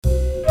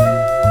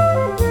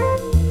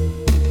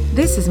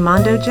This is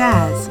Mondo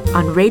Jazz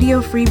on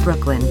Radio Free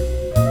Brooklyn.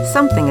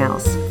 Something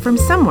else from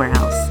somewhere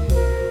else.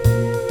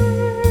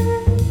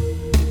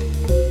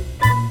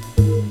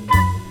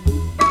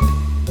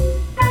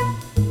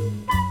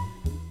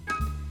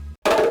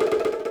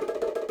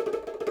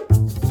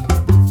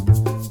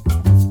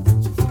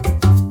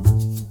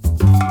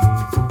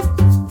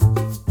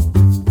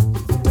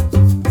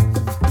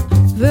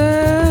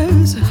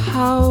 There's a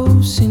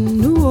house in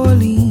New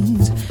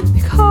Orleans they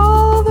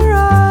call the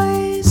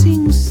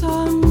Rising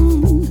Sun.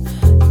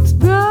 It's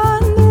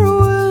been the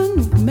ruin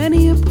of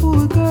many a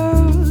poor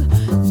girl.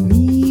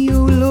 Me,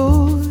 oh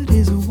Lord,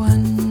 is a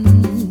one.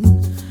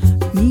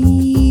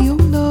 Me, oh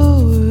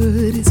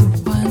Lord, is a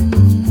one.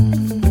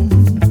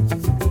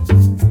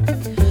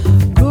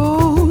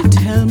 Go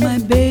tell my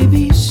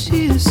baby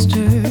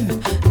sister,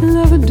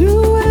 never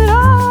do what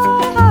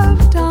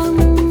I've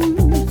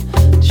done.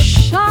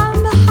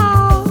 Shine the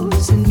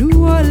house in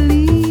New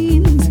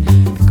Orleans,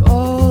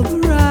 call the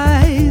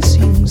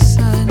rising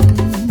sun,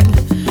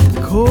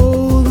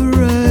 call the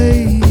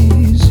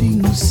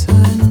rising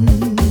sun.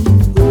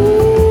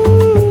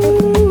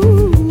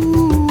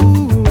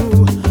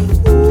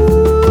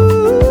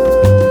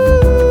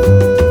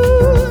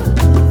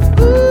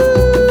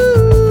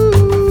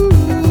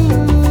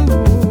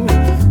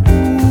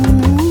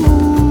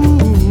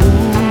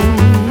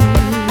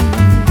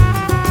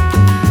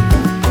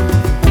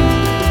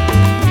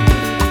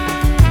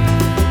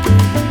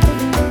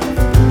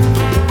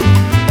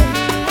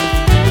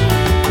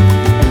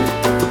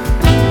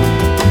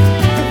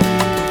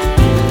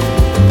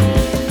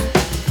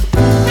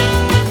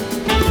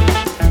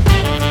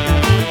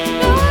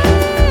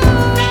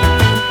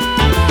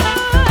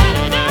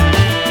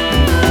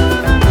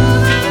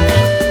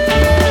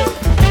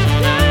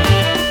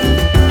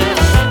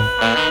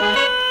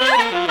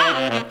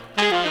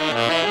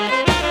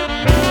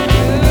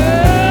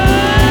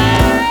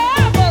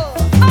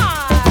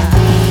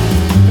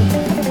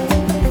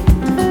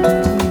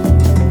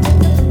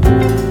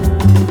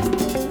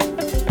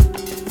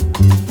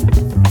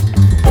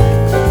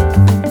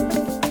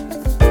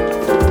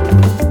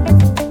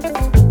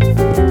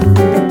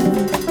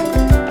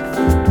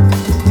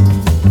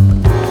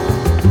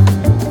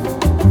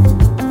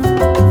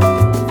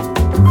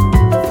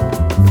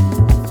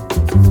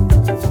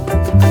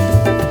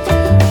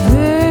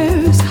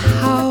 There's a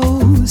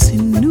house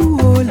in New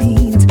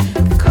Orleans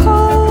they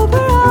call the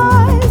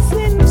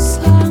rising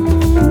sun.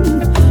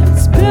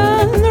 It's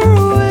been the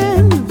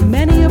ruin of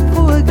many a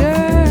poor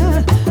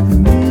girl.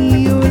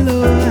 Me, oh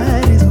Lord,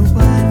 is a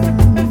one.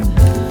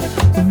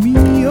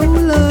 Me, oh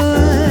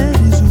Lord,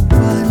 is a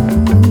one.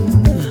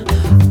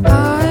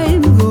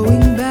 I'm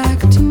going back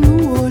to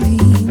New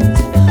Orleans.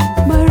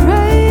 My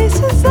race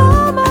is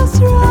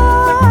almost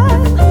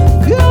run.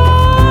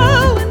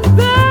 Going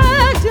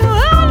back to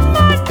all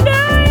my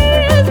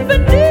days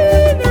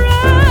beneath the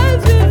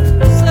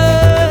rising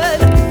sun.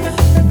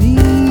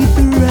 Beneath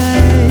the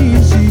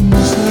rising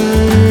sun.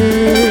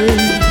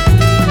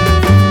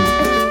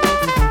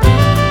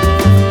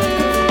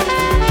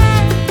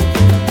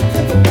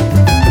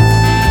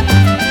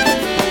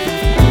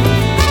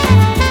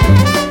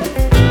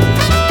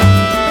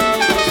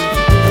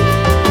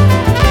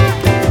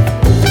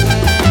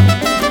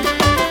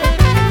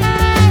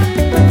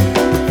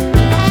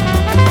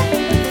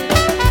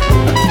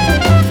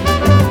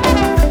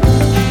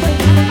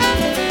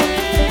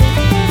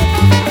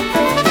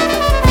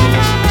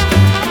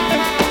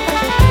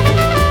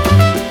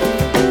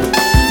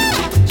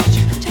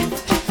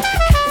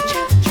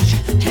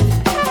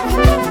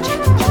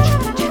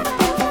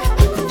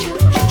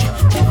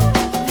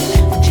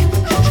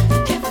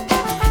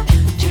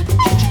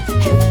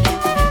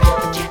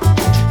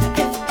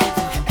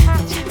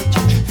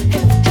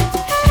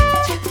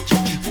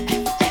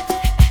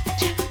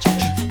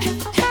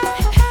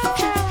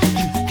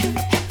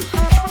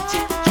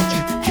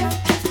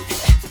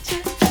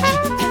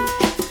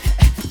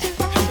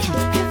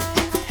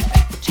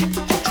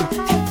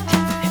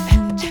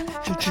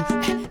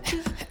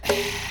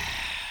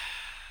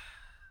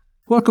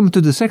 Welcome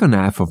to the second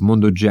half of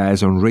Mondo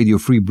Jazz on Radio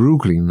Free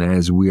Brooklyn,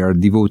 as we are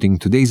devoting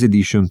today's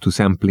edition to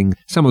sampling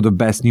some of the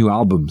best new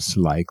albums,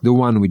 like the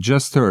one we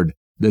just heard,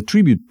 the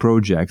tribute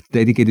project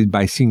dedicated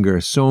by singer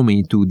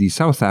Somi to the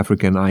South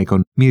African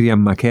icon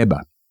Miriam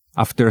Makeba.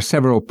 After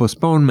several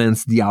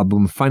postponements, the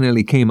album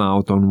finally came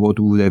out on what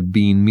would have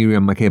been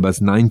Miriam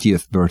Makeba's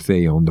 90th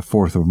birthday on the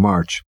 4th of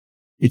March.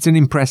 It's an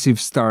impressive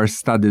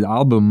star-studded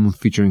album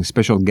featuring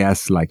special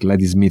guests like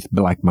Ladysmith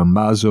Black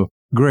Mambazo,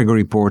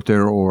 Gregory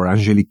Porter or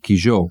Angélique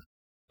Kidjo.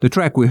 The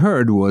track we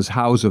heard was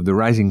House of the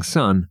Rising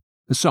Sun,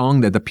 a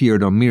song that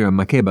appeared on Miriam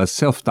Makeba's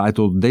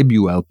self-titled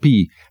debut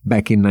LP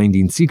back in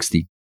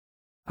 1960.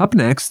 Up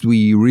next,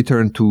 we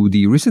return to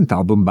the recent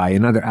album by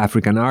another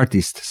African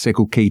artist,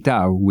 Sékou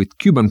Keita, with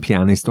Cuban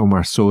pianist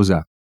Omar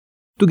Sosa.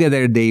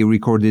 Together they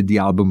recorded the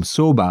album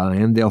Soba,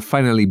 and they'll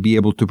finally be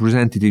able to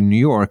present it in New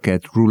York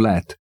at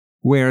Roulette,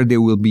 where they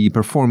will be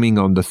performing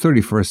on the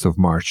 31st of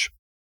March.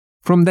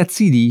 From that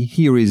CD,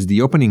 here is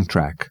the opening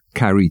track,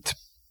 Karit.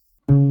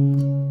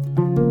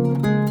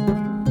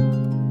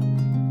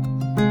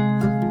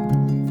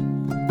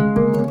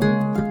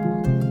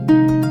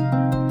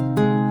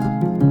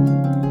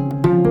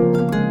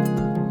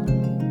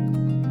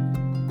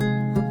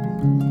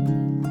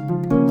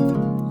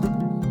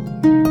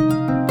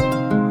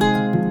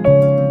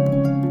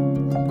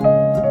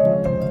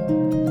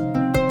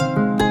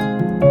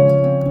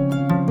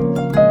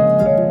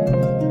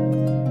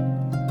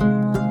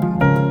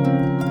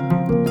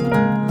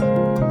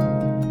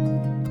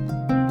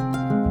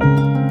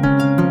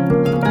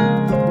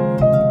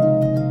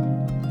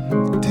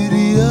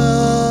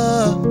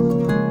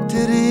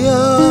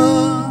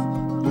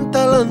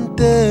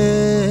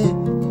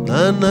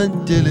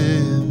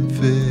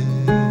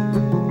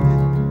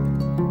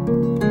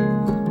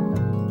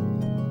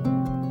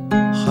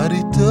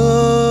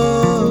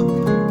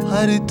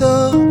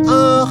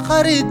 خريطة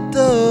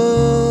خريطة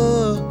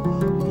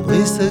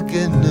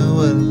ويسكن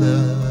ولا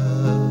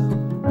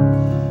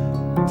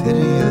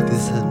تريد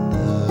سنة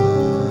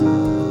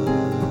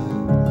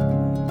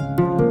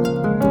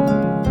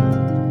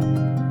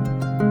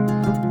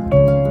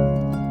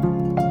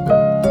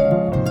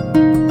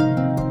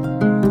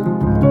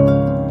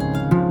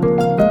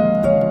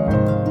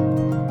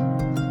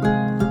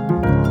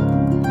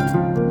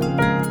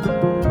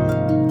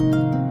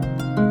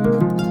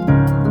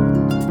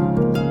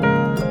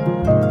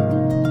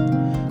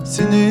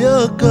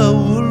Sinuya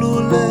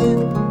kawulule,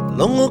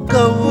 longo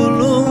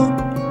kawulu,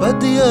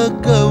 badia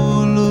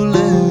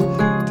kawulule,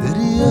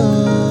 teria.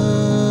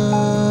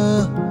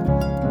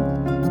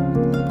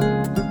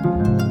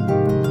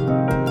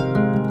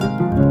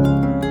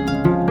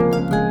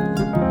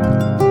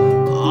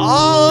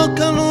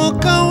 Kanu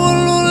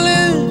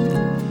kawulule,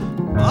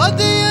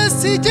 badia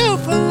si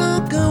jafala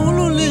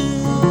kawulule,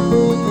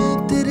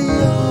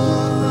 teria,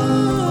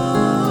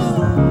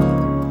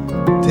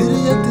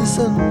 teria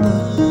tisana.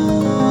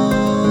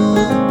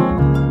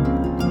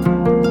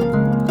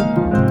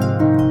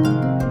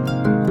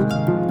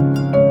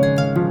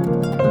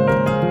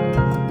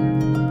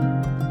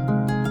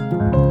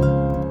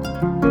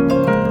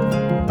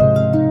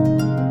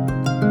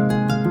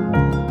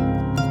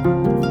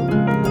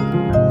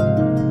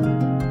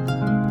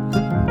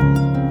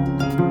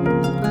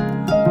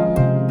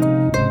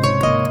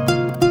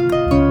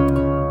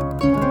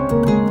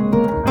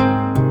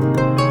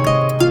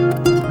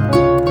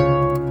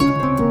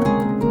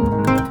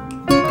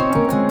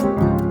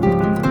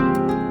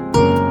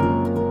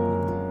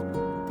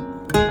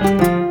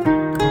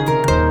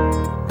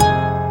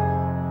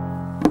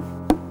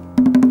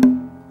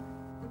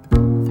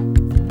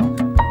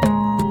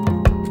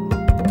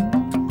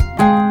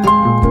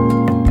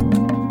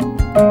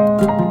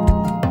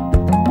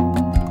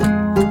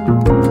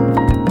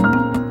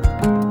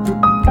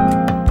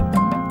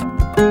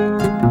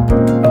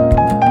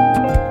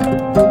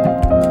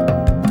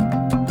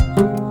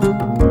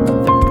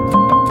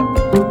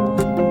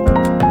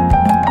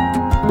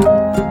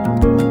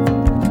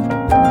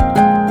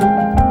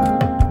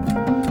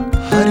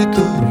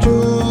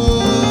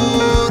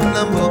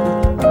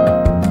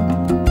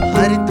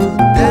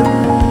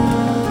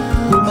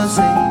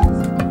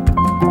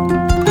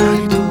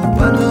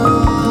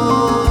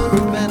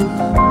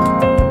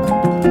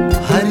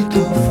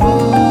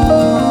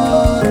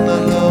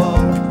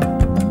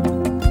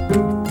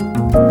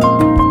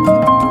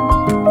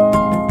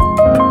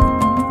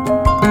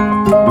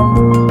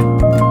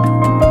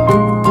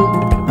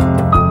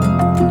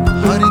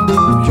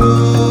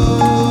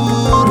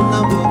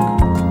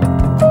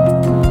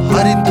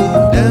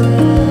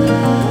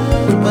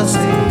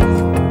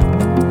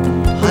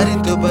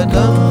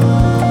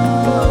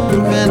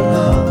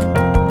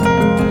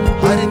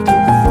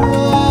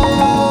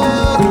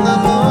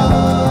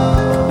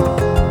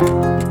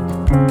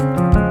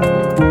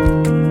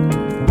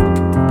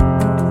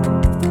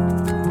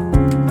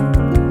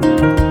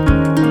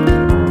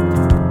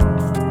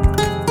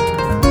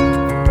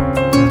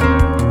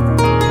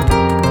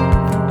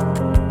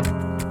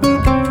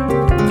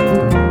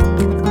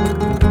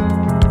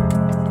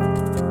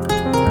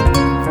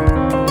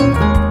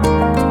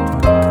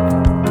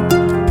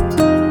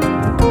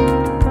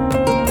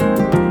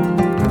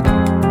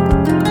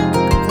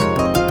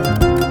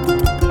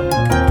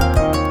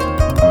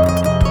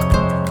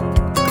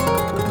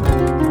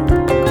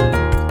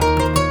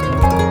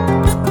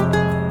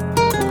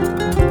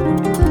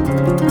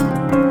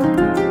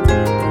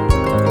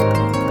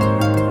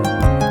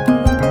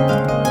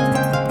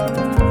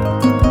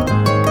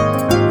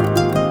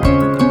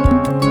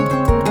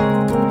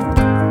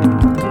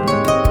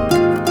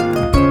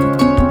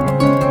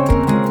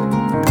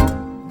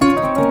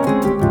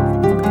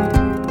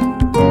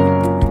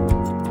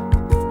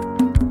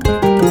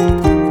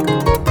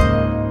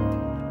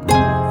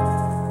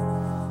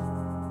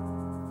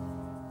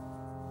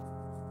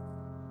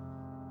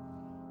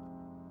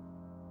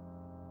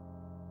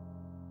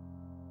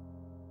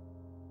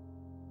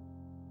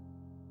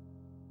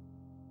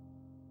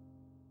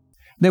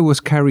 That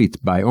was Carit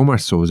by Omar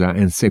Sosa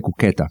and Sekou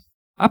Keita.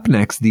 Up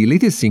next, the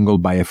latest single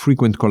by a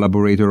frequent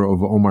collaborator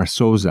of Omar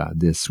Sosa,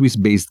 the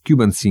Swiss-based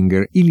Cuban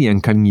singer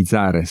Ilian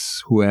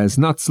Cañizares, who has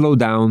not slowed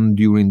down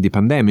during the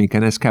pandemic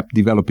and has kept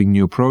developing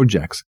new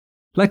projects,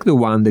 like the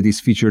one that is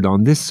featured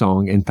on this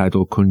song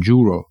entitled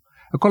Conjuro,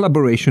 a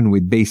collaboration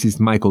with bassist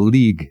Michael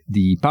League,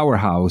 the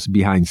powerhouse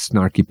behind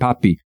Snarky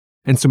Puppy,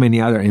 and so many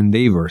other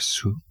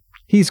endeavors.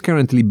 He is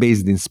currently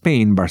based in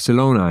Spain,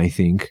 Barcelona, I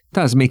think,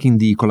 thus making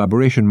the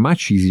collaboration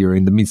much easier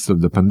in the midst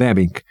of the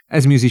pandemic,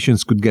 as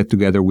musicians could get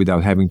together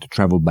without having to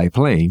travel by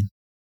plane.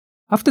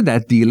 After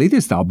that, the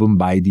latest album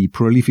by the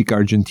prolific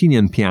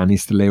Argentinian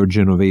pianist Leo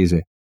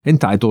Genovese,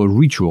 entitled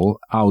Ritual,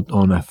 out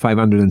on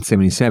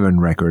 577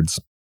 Records.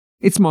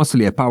 It's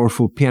mostly a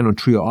powerful piano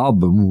trio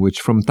album,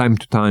 which from time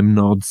to time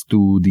nods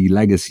to the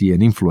legacy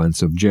and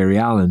influence of Jerry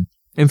Allen,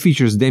 and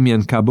features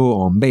Damian Cabot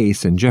on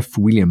bass and Jeff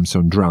Williams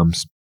on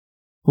drums.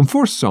 On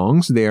 4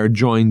 songs, they are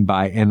joined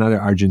by another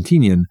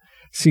Argentinian,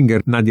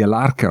 singer Nadia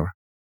Larker.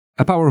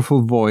 A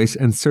powerful voice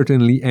and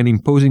certainly an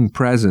imposing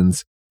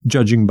presence,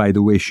 judging by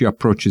the way she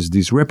approaches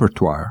this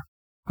repertoire.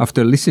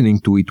 After listening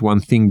to it, one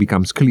thing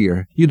becomes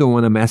clear: you don't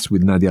want to mess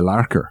with Nadia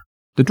Larker.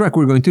 The track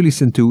we're going to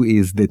listen to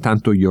is De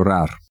Tanto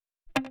Llorar.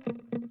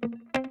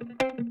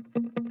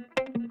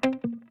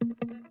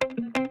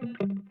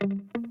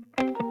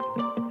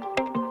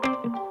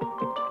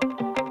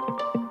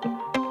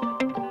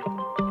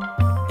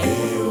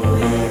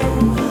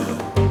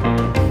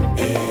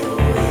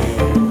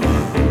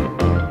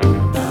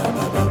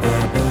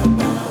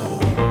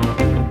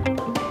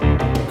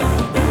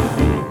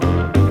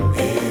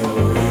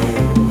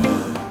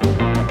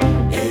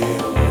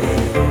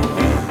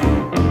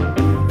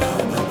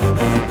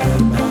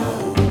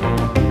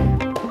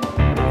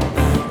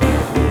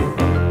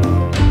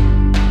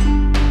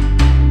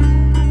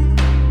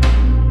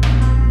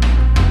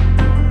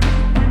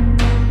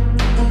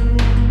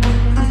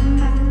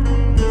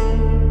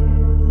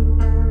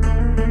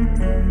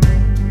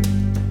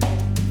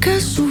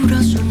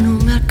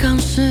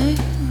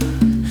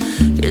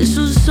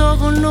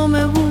 No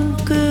me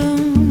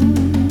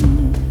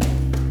busquen,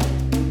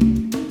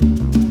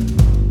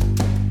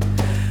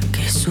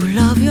 que sus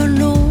labios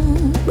no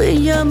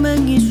me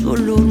llamen y su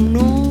olor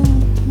no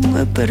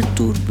me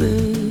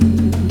perturbe.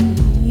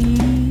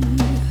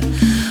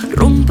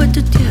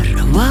 Rómpete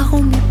tierra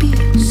bajo mi pie,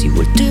 si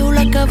volteo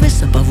la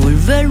cabeza pa'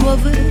 volverlo a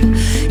ver.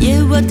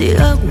 Llévate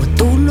agua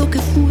todo lo que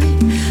fue,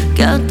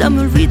 que hasta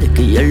me olvide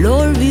que ya lo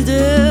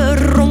olvidé.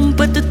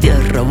 Rómpete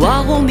tierra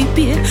bajo mi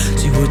pie,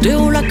 si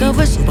volteo la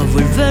cabeza pa'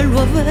 volverlo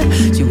a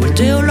ver. Si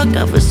volteo la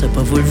cabeza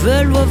pa'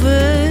 volverlo a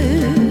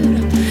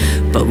ver,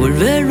 pa'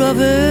 volverlo a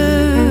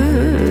ver.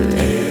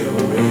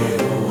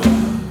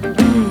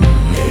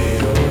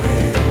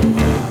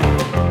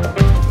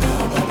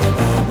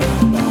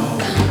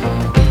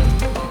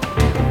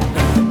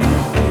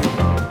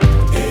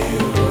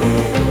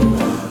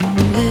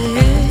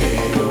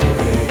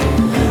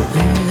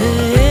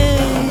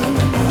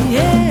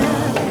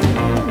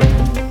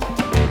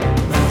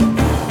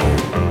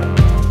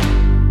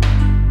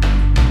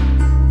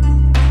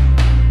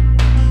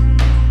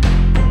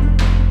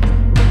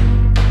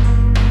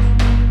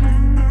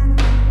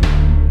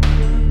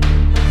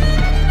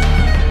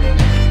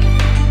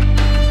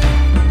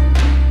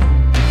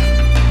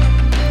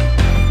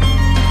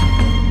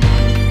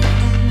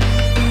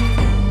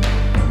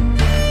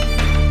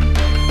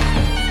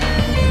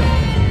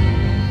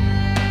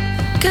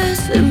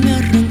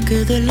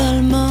 Del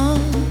alma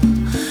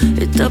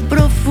esta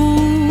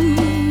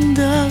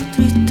profunda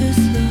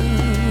tristeza.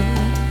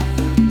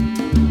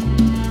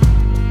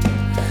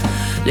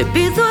 Le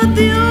pido a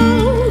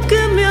Dios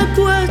que me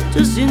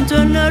acueste sin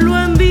tenerlo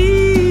en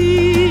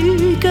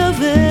mi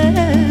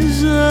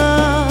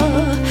cabeza.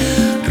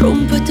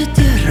 Rómpete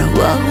tierra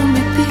bajo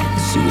mi pie,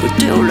 si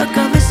volteo la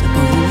cabeza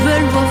para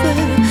volverlo a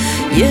ver.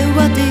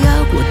 Llévate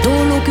agua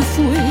todo lo que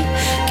fue,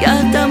 que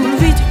hasta me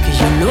olvide que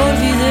ya lo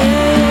olvidé.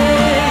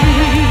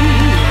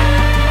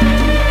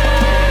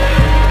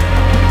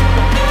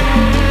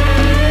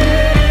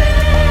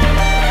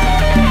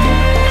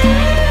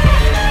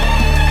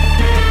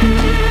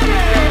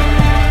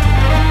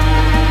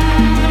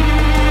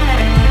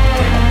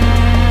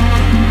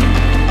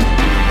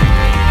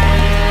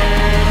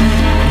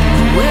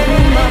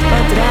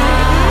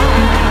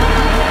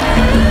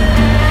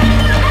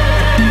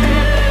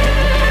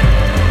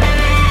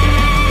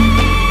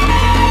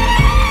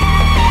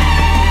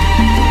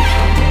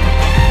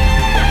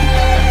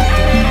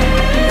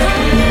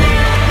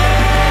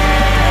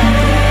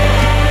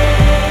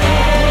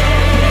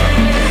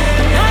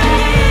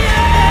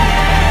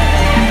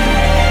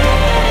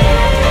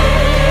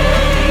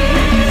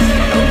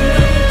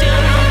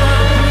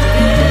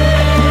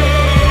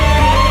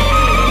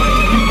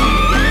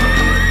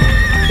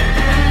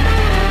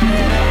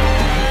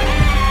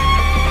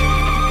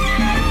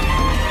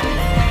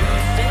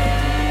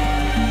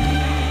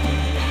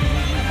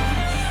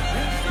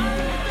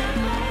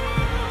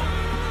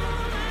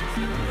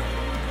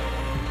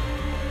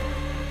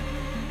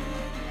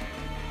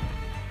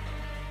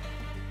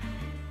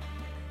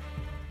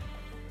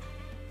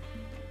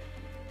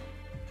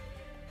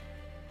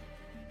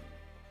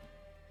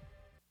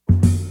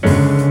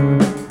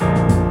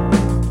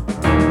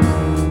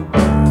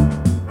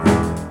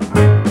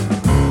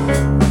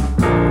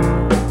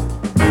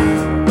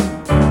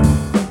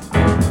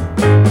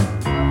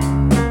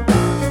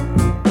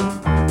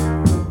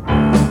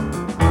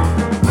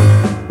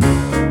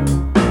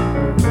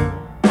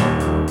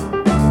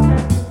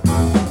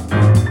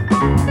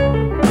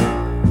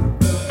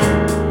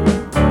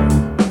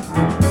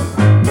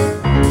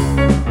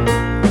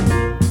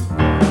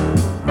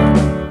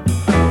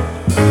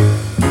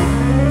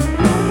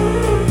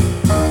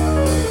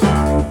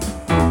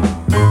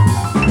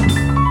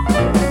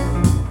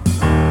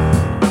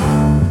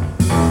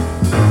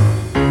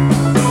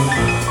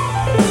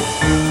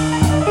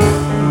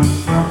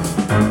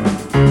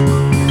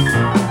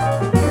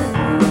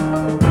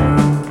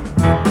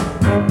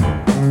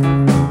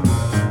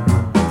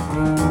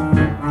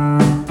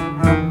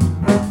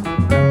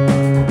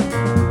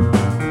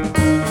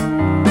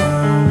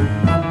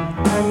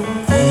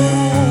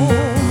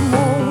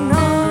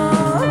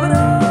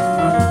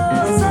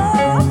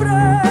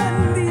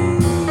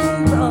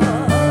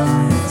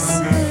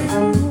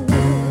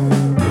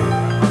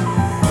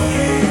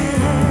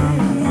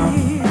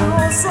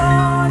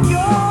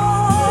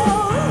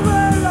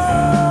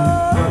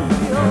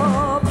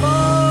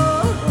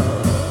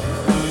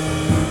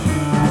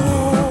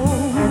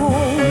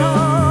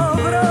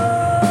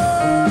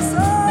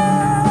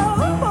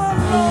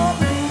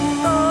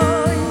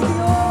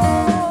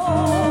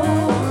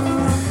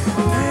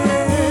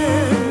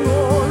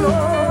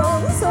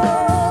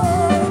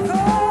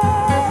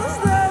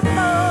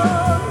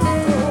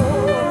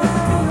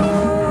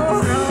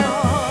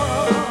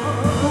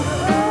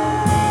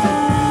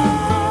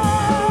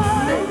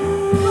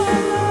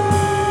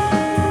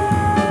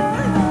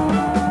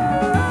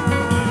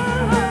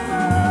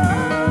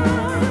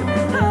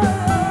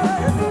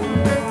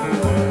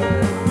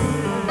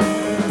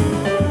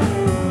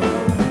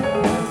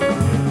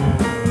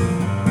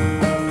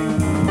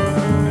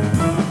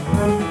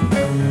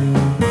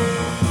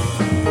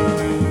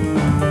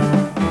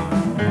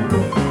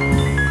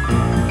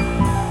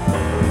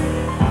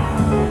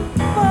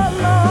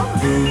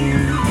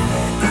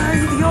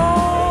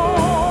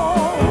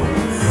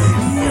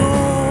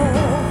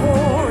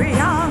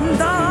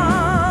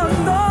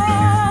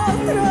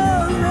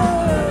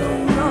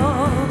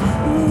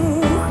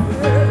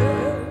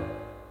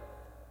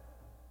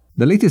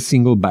 The latest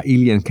single by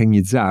Ilian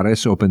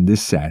Cagnizares opened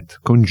this set,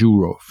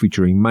 Conjuro,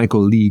 featuring Michael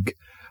League,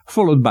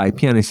 followed by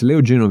pianist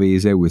Leo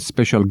Genovese with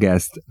special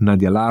guest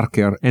Nadia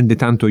Larker and De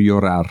Tanto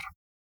Llorar.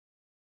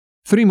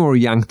 3 more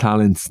young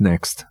talents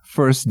next.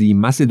 First, the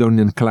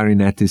Macedonian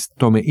clarinetist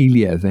Tome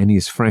Iliev and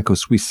his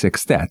Franco-Swiss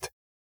sextet.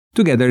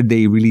 Together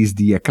they released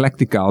the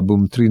eclectic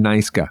album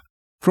Trinaiska,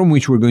 from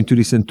which we're going to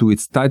listen to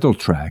its title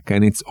track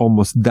and its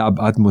almost dub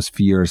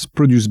atmospheres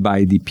produced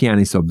by the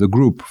pianist of the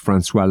group,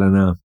 François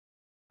Lana.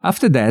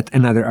 After that,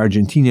 another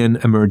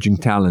Argentinian emerging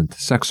talent,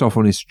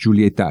 saxophonist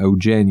Giulietta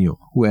Eugenio,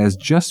 who has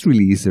just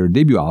released her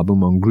debut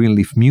album on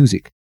Greenleaf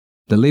Music,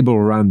 the label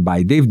run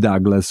by Dave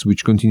Douglas,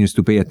 which continues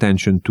to pay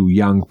attention to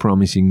young,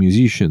 promising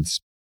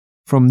musicians.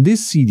 From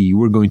this CD,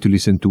 we're going to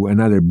listen to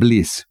another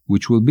Bliss,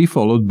 which will be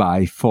followed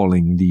by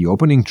Falling, the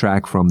opening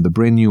track from the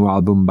brand new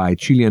album by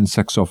Chilean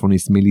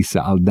saxophonist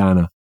Melissa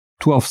Aldana,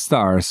 12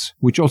 Stars,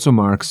 which also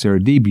marks her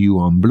debut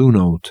on Blue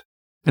Note.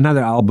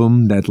 Another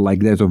album that, like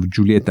that of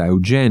Giulietta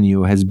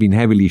Eugenio, has been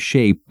heavily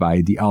shaped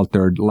by the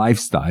altered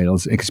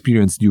lifestyles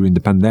experienced during the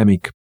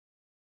pandemic.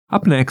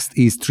 Up next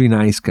is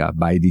Trinaiska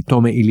by the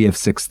Tome Iliev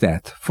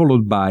Sextet,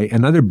 followed by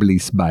another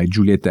Bliss by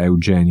Giulietta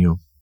Eugenio.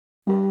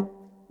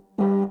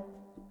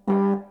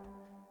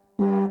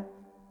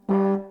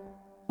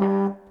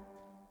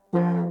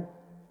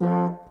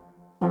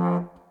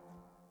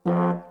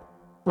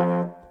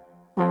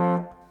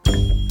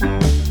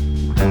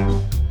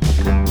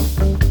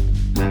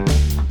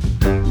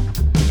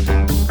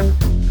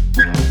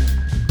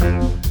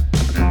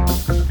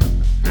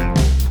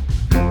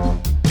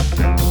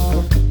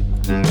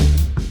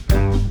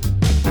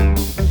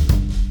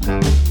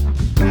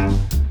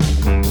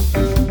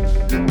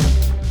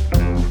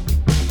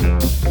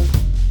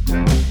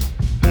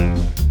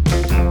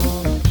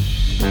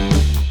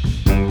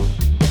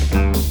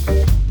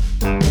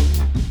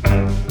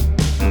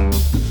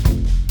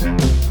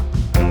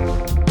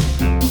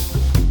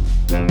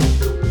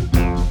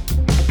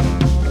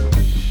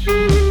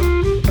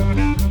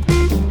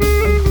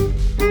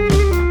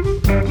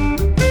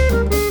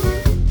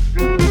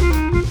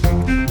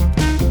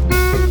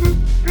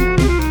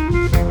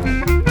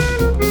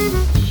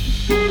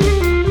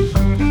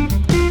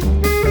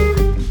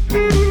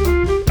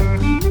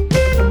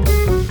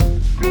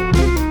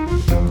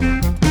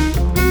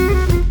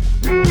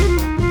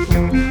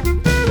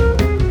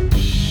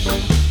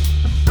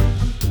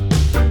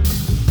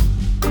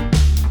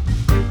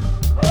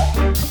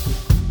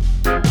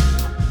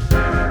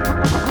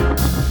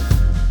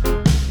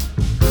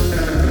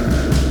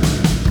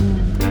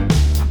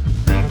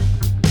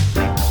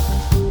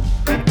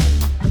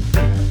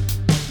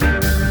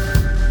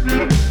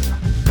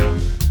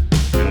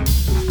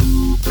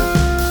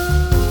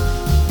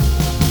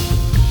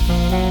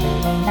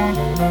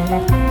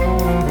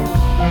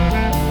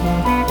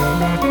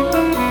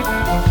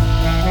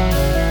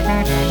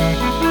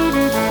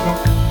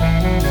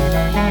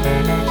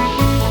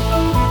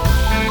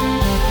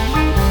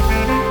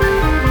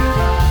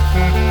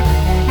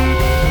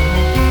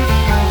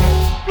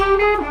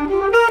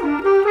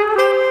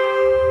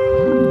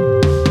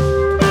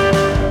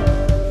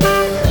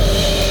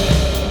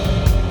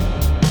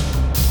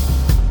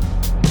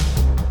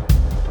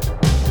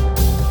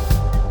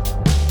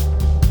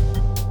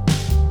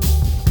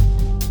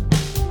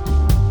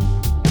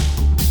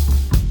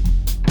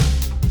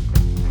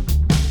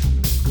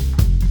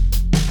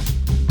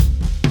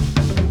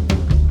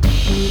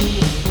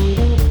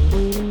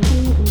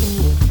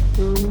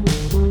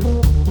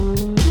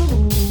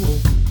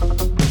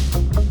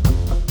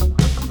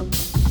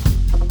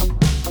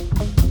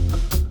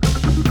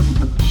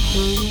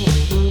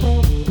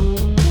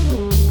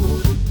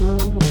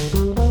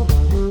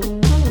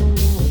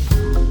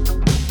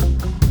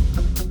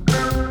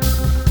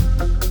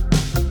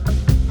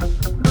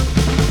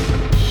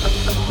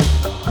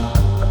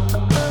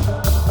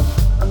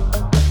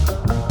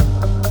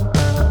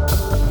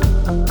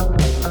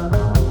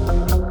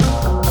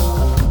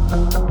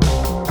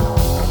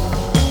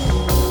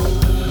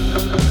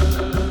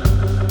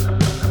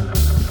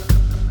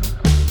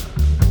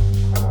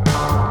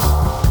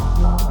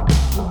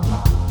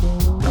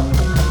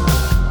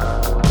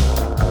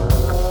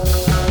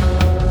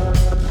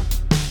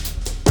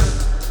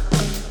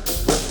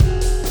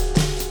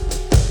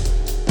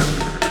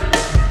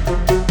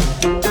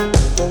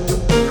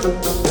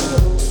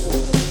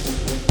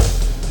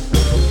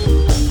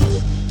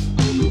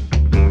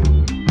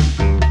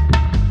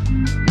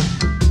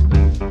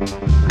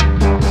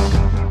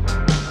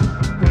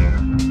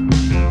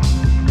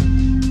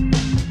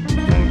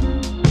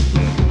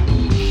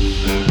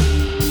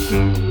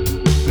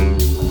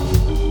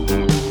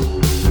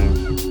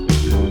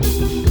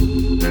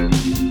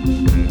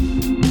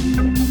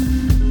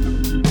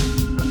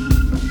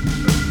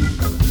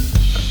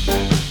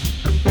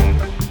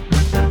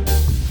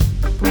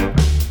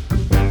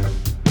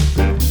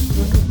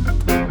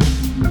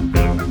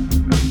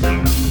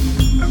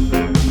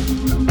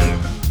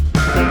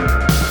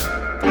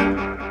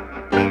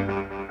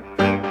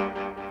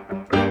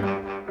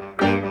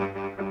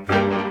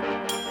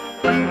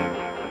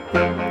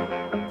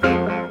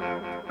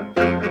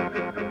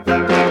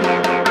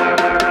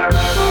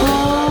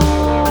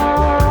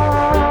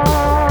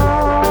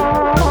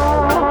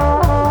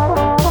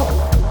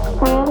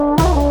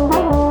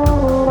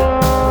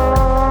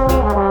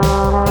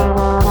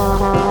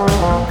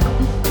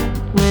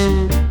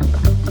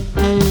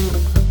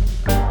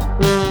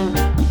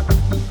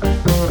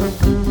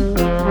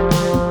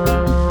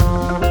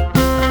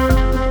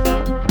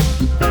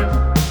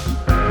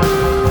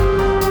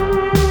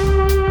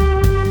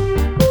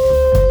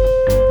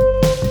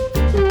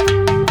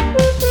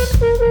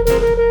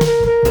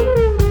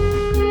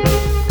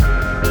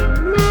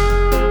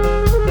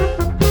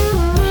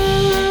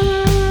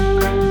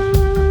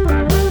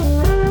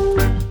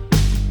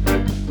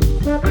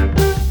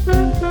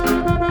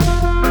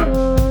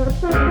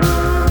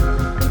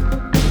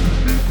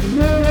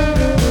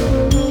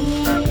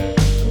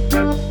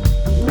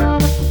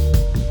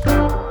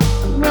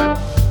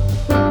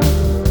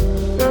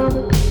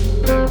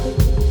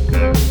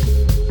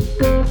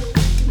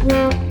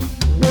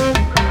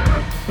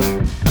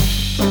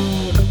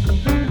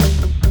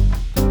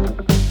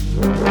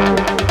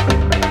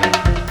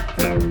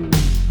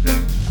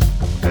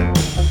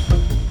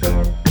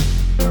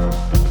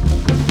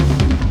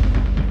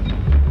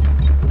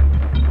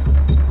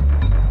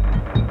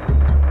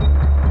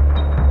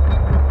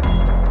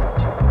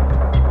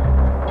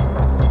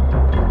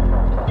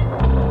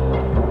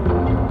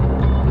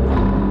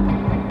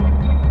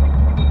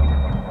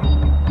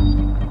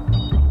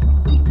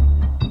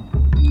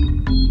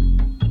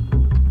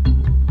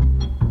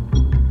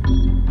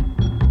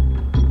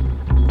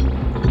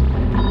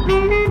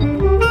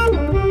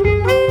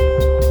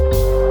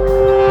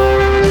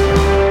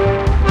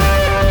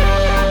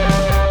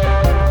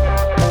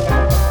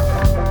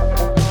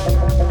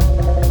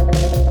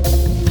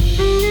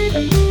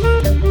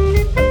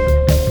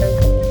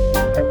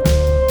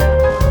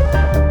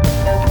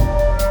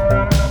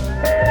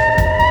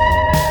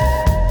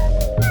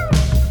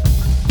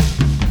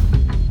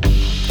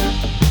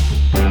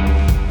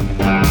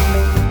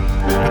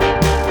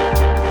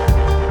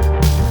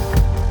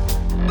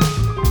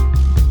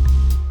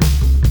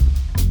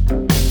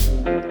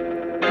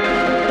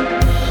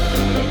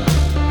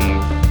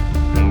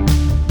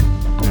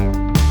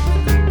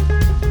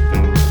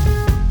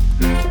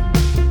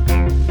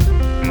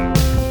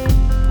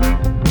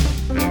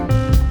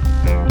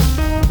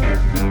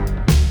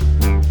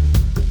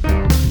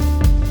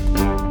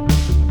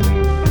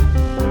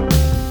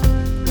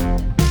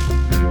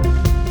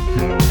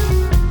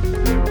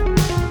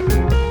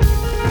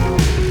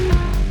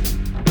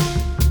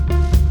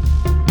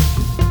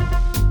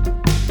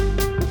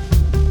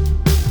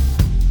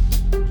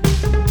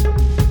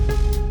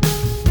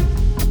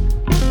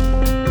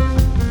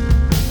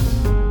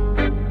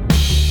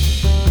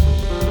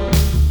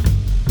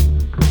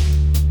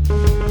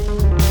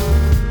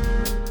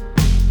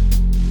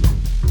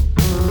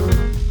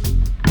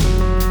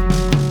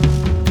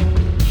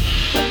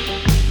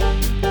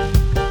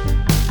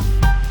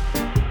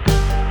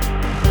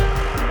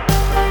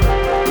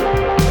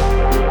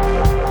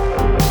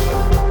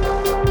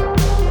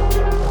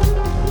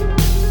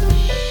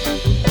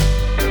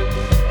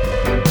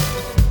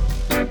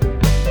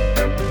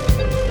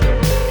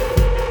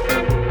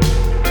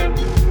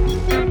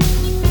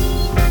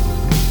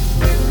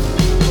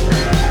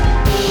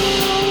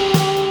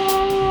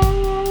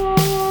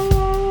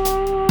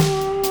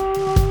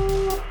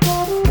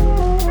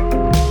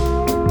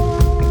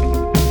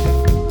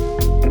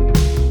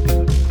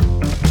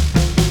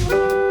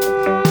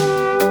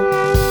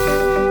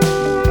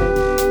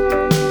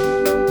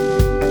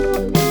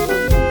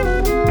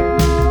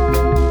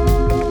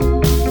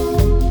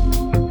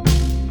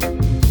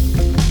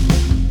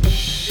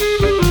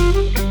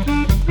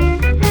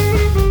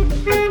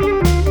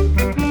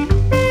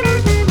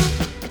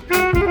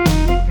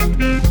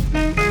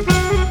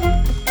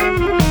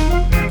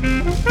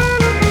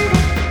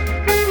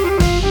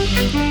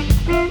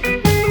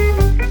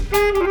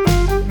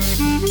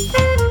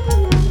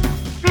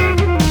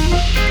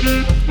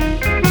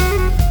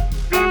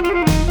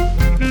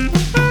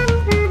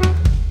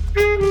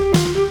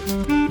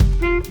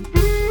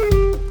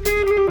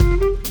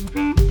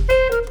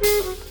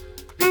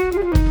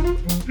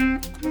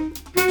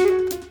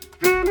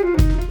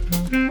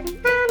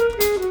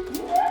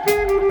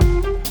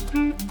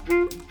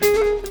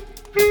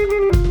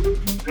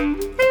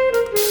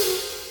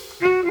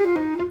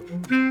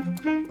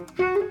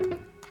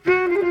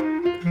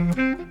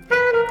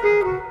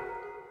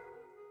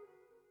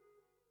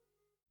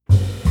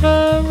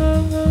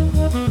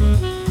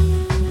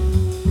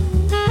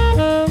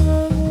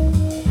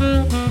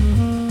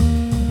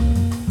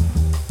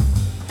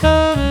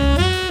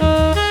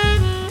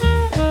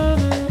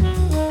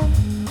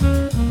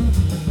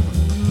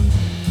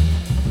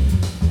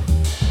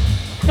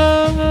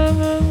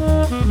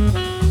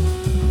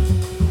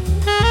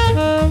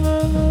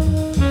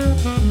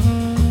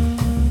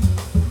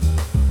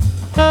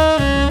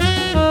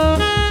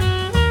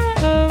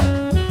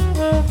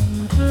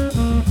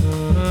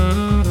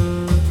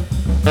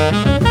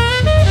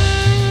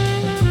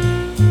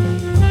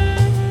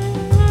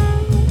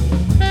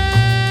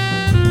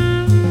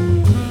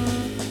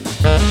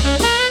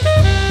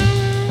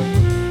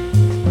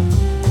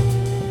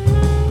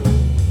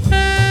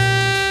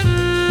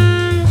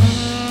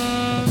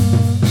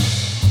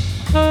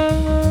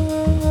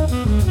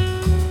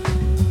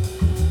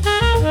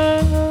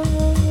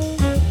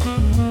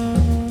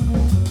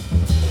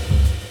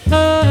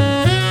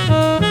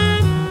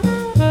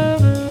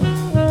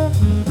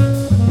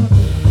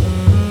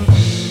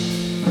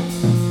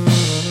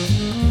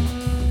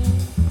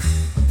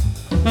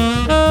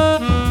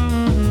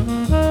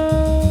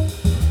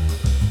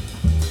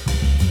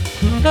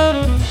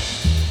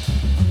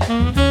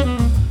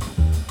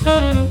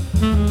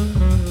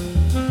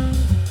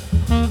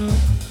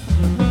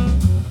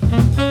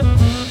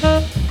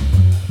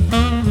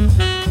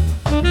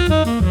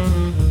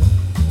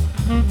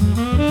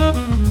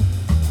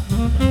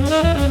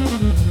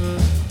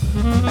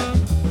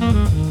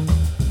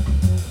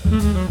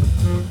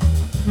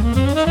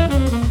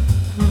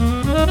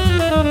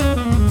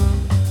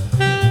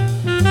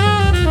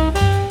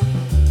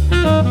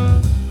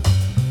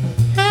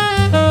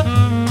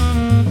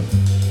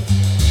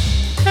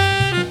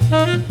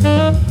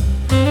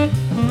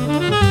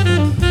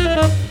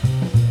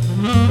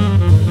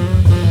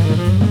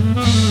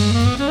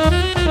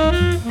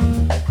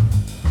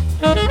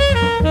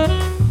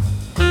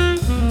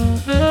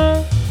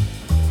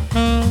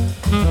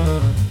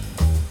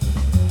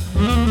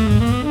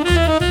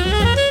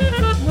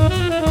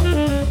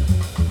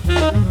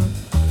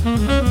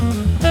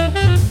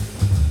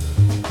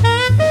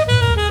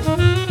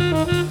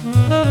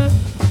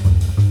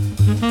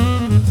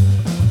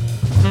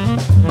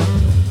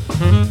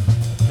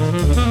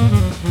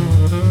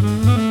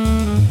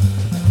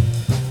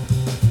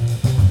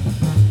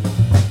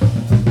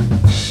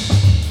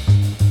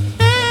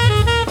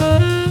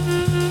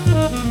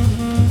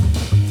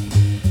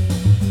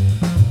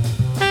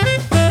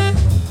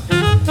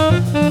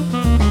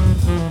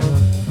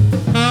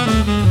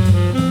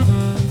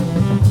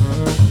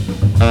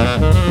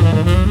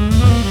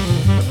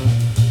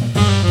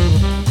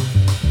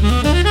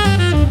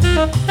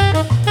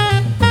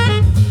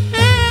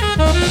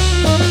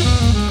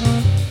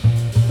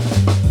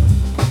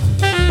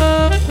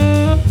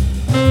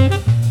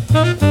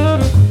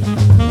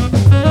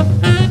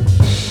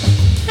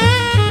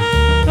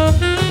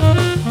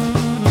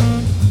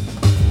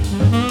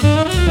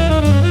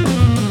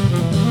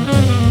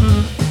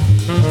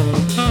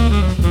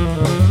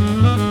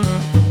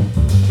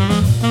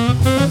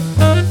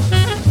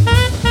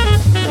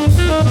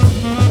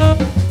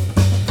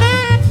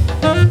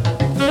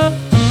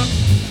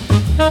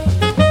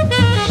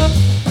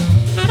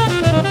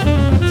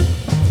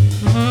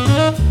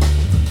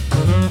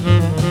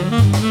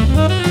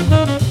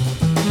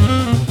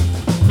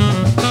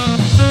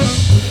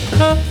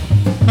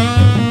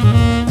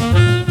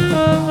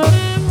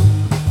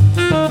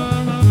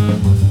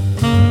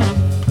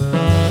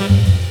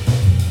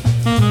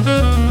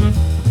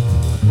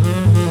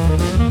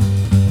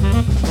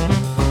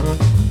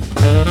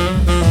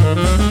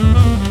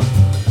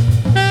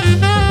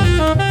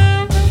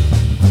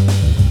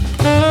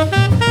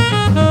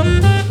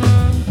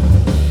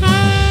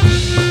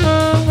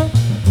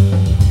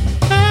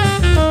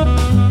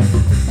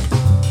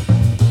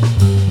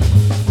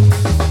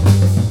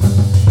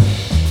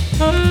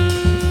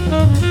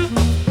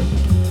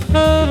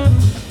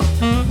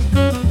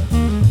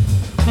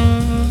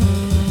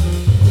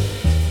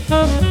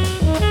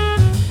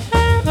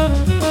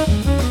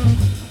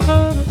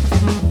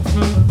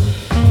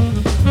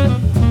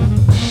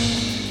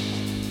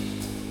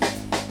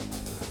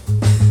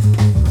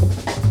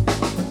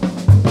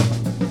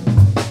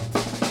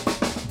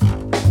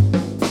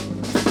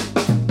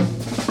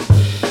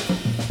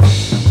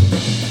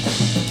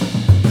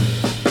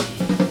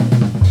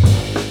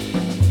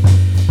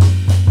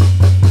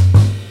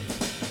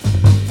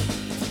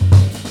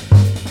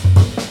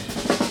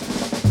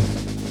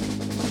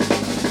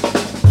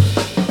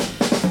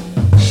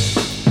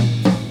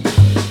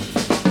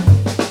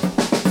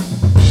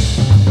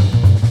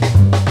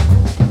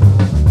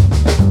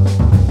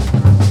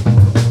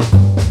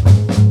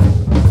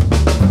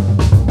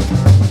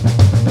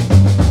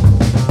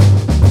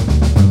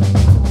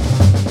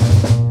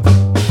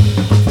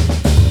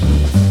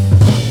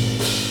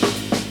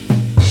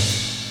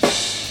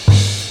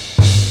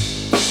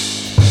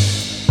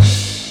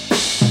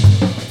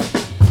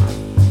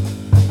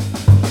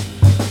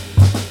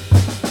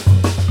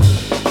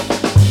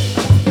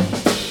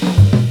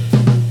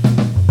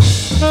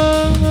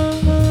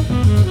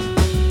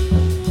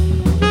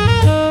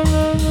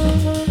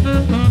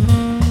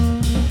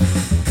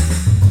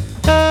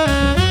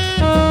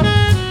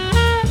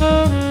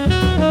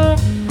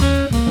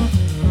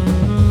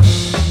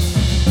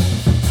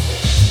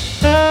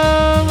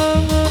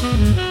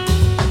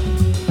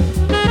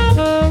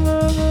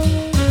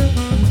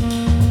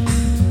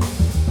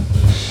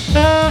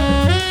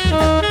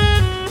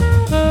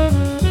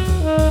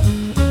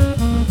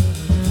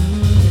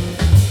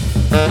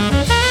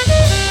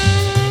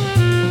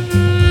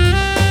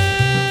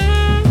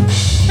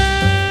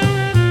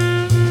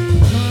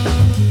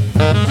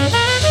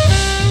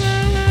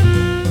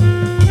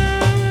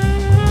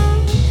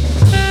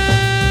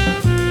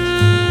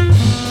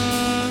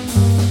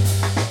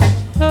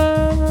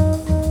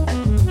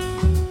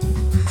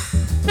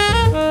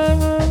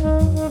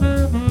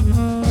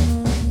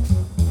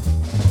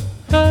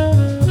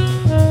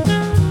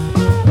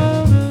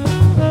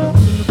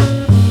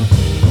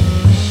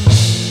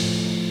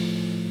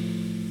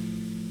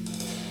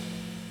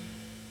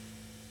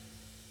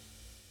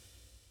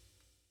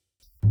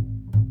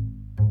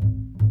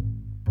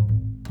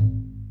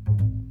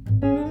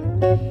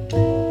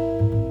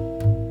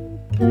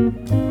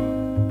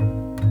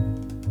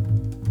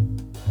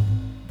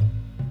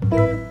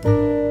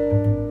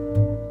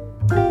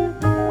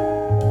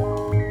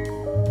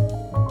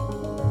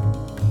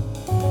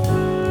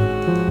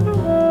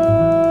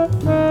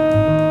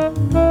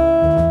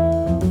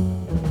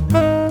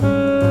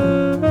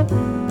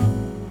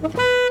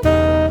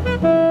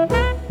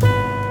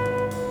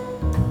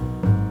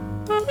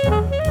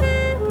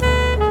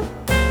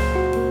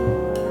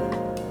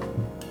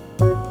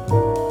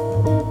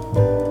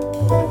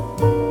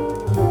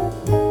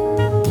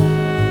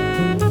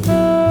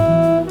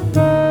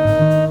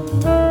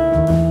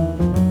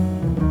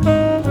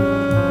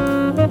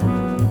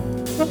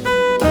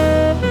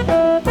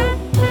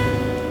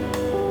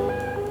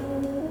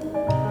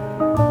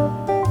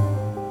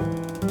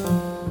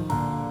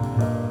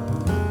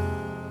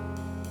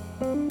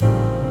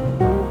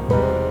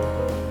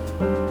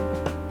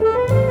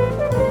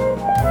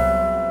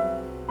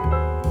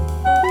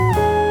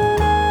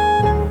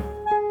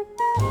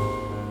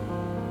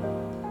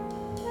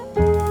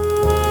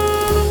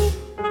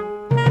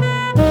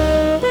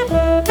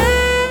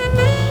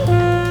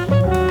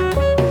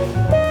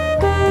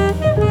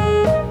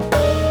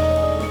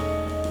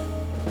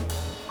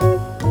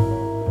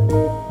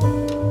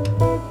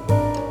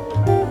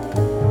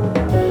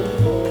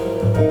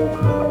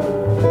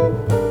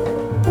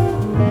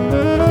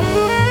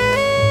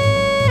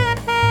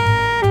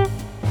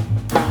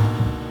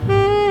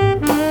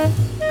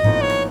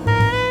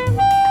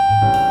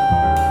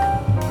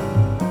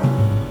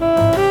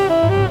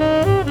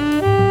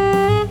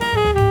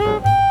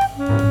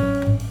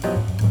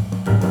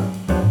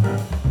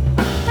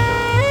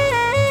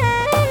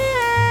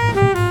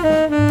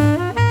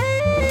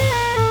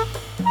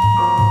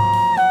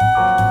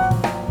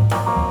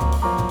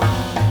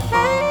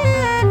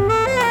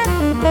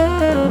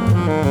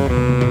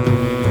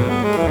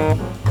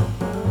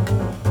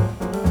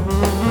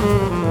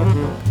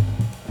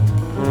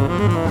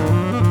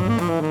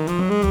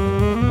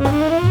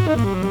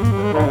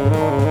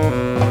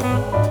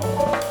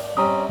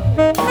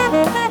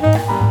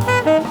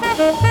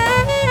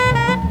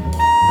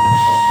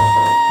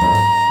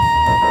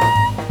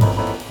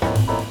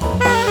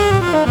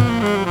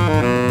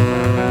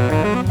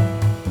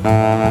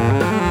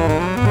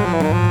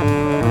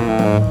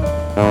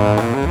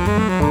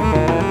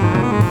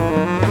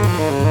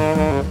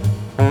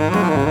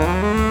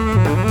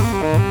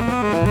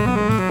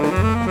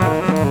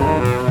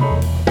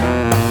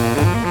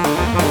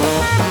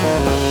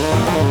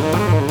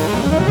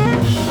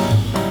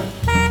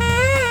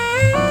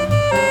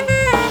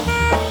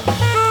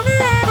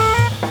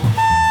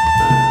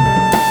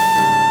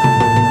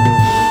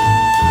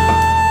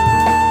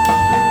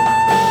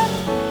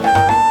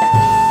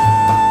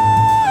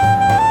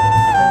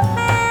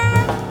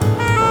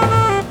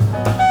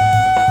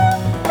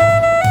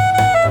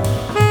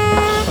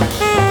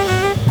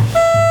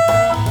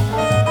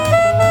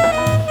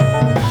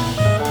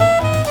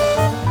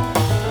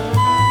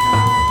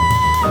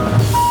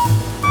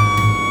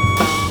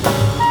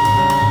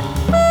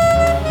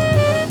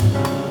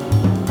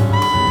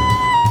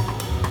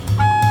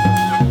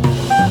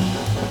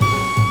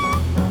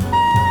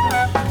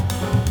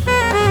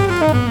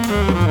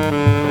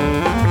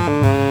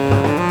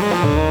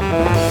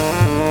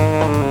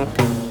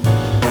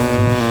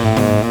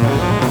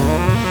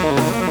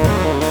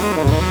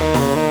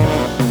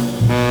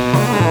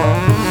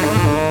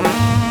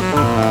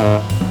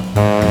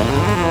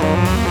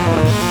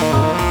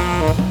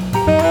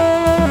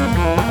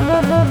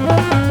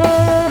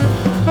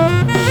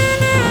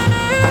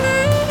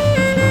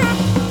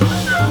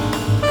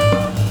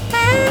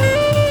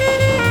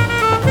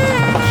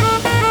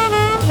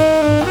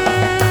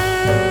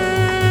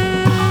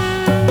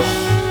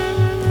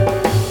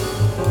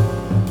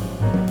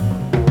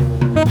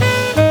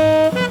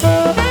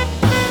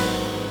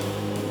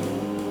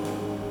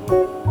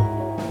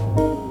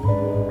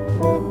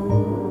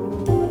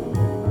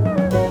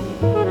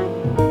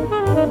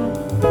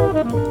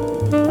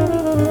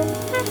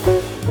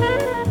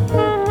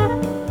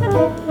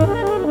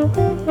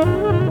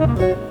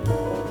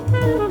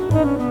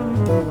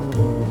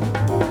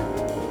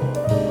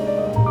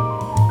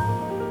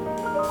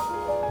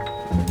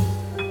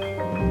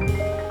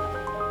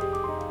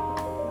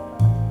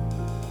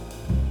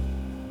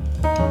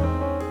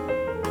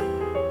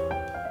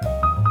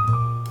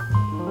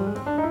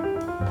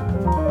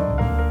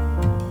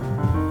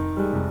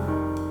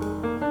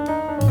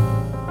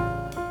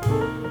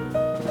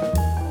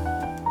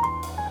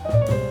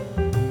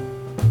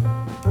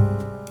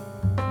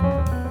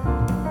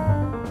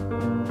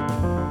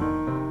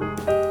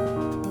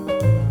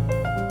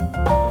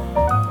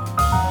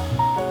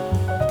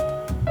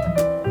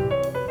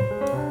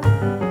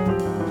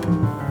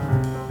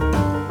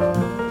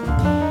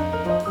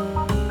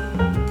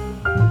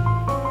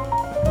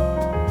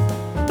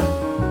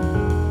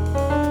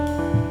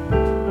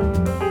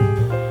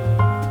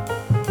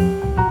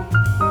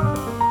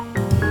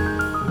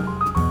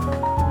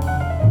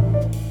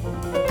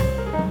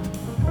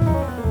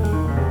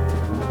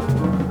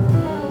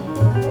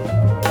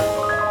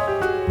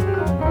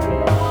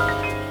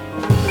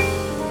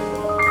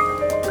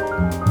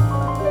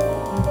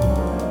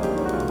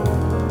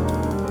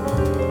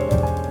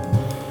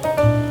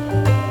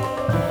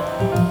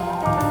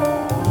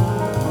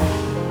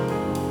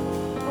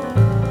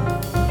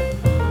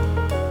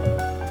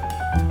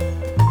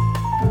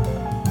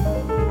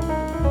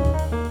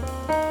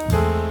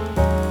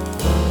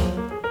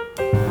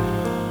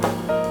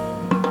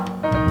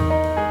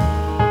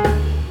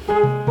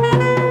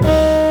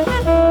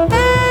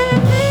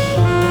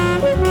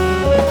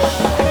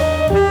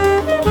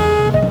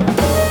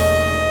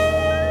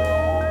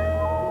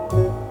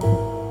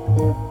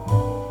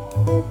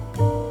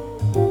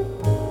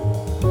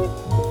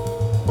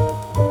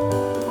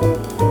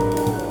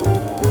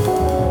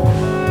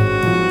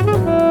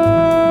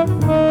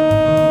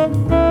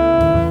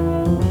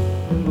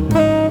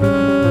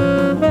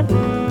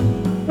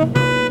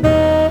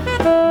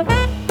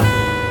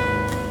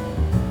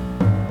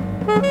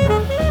 This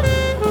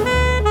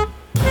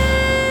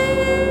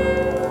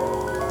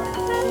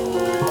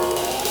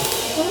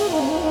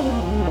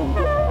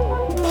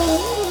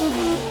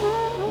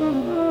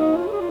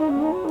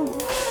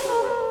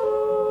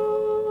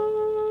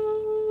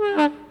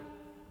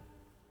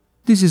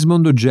is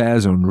Mondo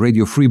Jazz on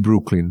Radio Free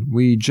Brooklyn.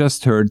 We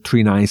just heard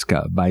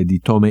Trinaiska by the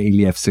Tome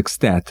Iliev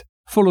Sextet,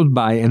 followed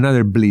by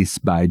Another Bliss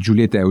by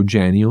Giulietta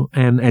Eugenio,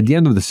 and at the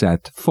end of the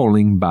set,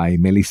 Falling by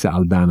Melissa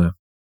Aldana.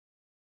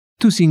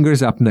 Two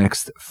singers up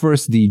next.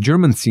 First, the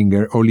German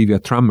singer Olivia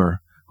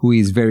Trummer, who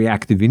is very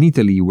active in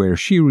Italy, where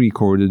she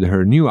recorded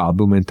her new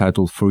album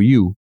entitled For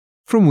You,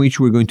 from which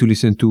we're going to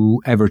listen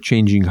to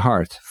Ever-Changing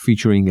Heart,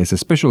 featuring as a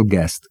special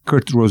guest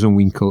Kurt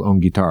Rosenwinkel on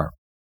guitar.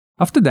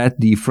 After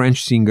that, the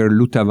French singer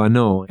Luta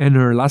Vanneau and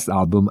her last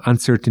album,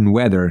 Uncertain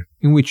Weather,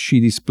 in which she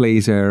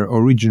displays her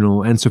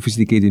original and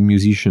sophisticated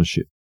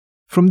musicianship.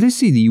 From this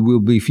CD, we'll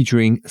be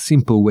featuring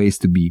Simple Ways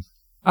to Be.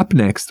 Up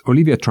next,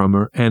 Olivia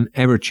Trummer and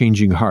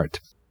Ever-Changing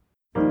Heart.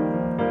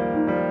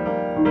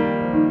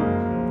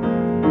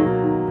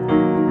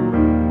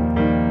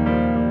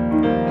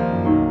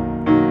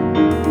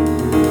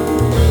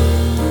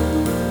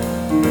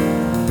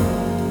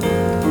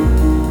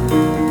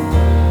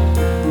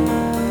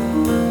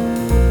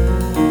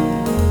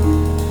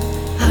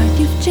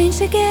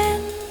 Again,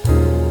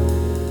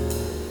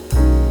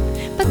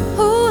 but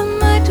who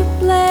am I to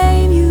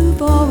blame?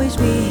 You've always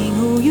been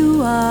who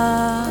you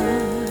are.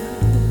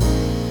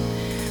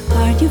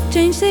 Heart, you've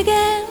changed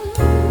again,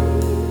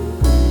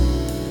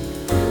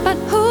 but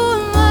who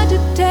am I to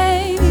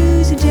tame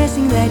you?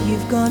 Suggesting that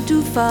you've gone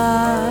too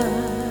far.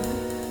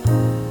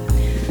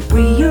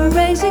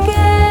 Rearrange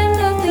again,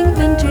 nothing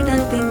ventured,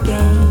 nothing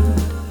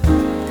gained.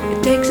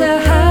 It takes a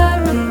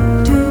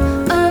hurry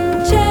to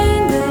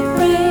unchain the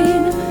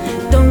brain.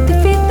 Don't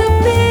defeat the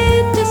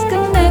beat, just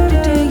connect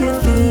it to your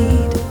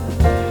feet.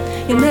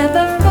 You'll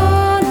never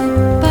fall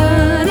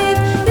apart if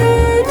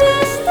you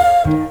just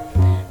stop.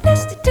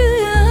 Listen to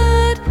your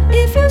heart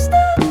if you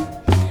stop.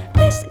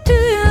 Listen to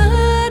your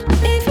heart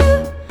if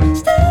you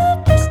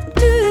stop. Listen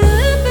to your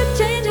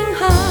ever-changing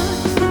heart.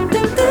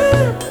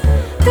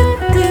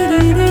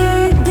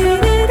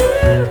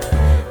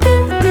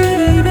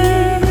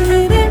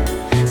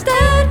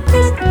 Start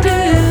listening to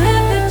your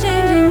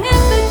ever-changing,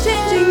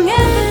 ever-changing,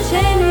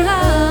 ever-changing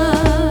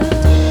heart.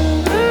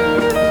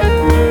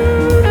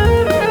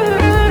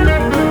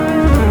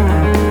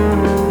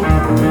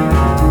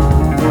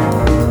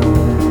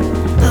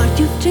 Heart,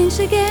 you've changed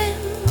again,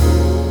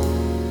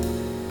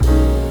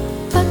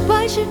 but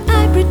why should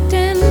I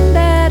pretend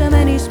that I'm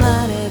any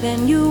smarter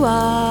than you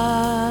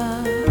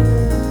are?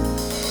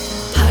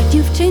 Heart,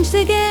 you've changed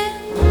again,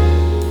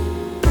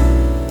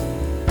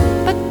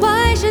 but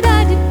why should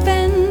I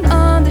depend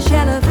on the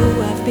shell of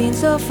who I've been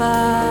so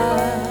far?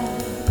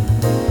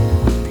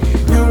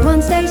 No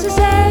one stays the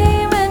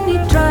same, any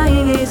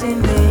trying is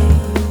in vain.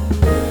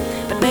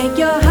 But make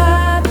your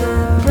heart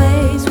the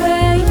place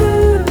where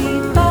you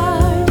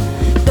depart.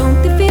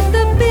 Don't defeat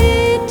the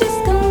beat,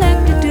 just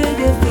connect it to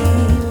your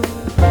feet.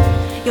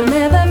 You'll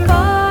never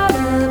fall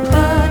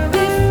apart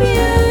if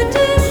you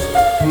just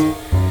start.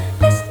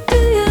 Listen to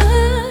your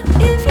heart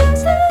if you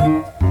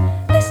start.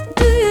 Listen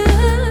to your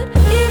heart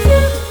if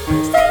you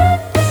start.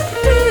 Listen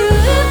to your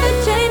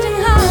ever-changing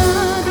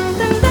heart.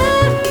 Da da da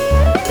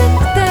da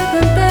da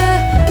da da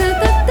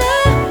da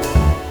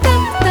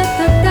da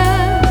da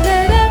da.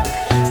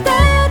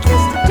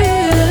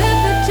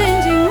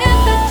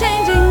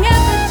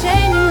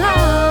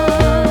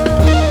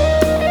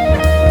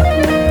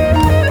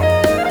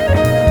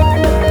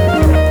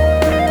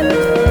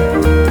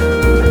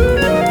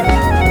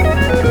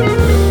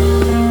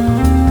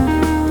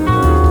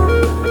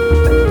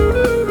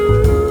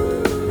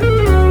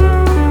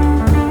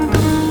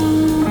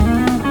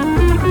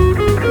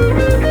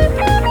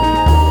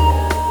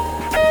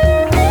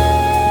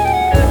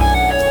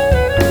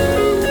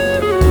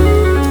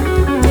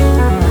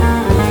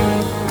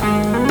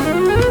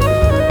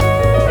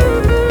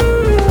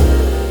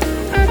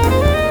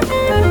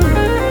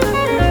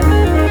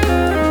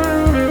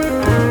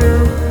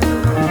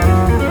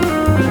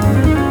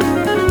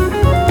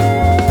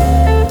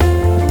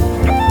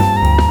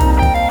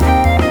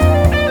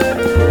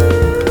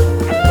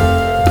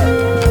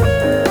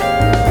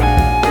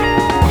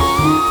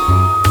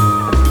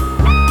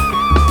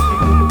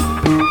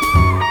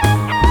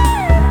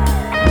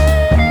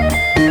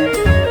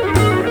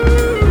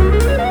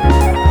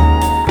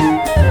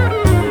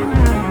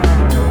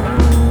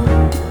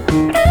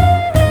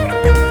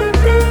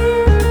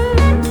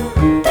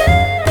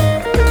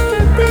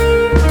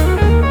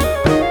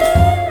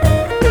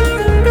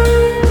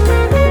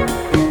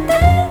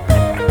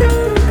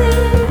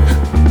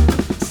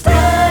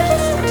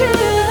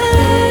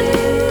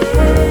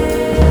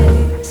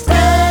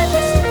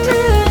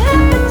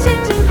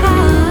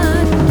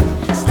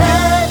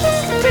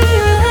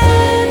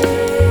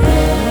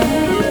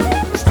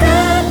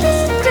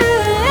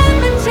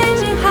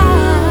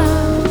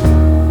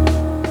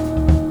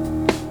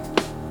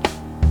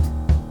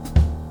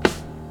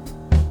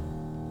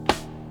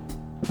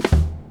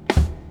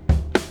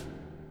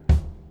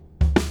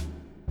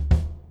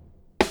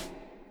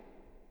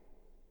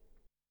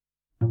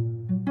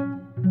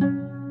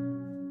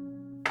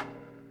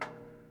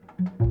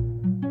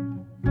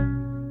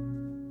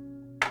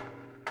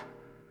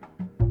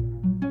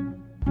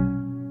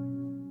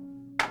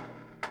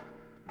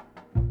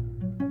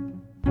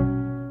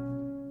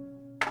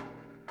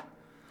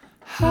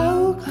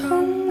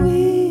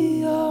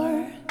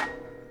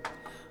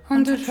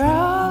 time to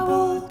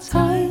travel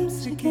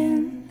times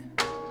again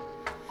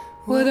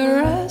with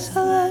a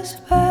restless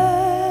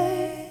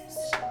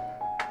pace.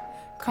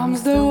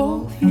 Comes the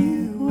wolf,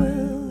 you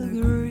will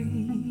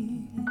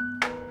agree.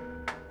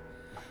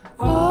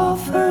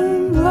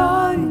 Often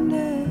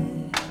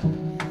blinded,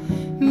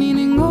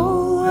 meaning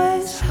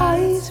always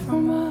hides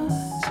from us.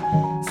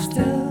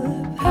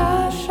 Still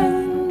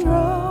passion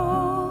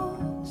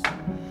draws,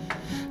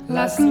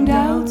 lasting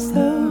doubts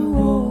the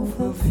wolf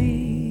will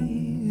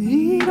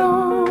feed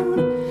on.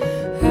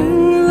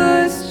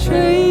 Endless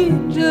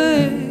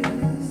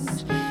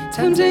changes,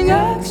 tempting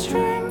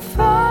extreme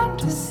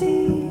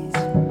fantasies.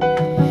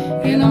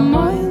 In a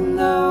mind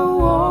the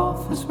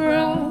wolf is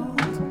proud.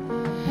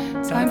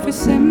 Time for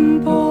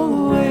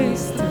simple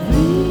ways to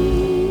be.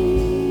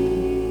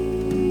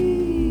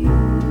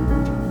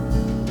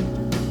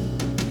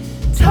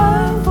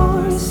 Time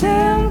for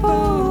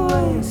simple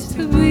ways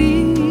to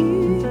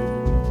be.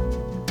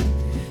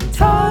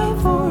 Time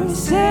for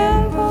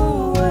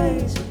simple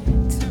ways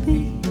to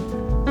be.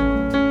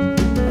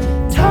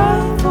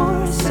 Time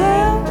for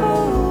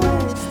simple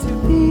ways to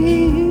be.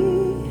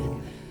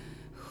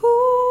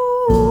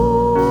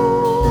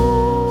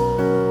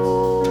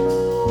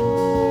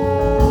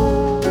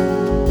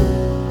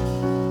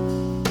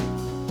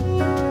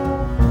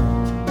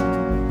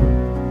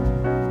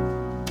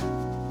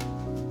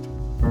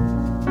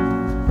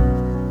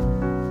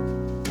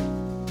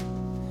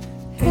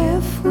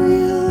 If we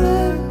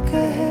look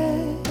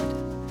ahead,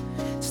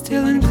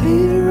 still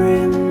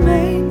unclear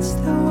remains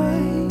the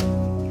way.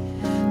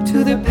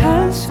 To the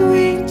past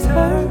we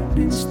turn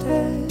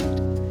instead,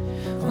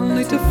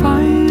 only to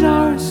find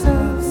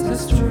ourselves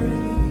astray.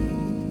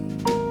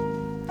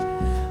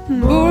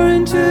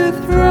 Born to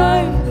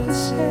thrive, they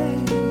say,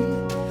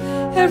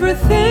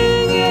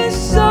 everything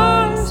is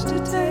ours to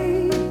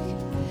take.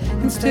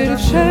 Instead of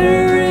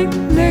sharing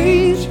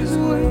nature's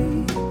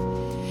way,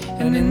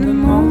 and in the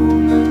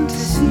moment to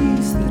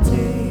seize the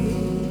day.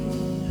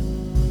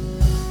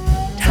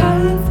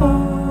 Time for,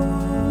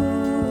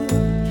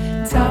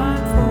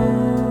 time for,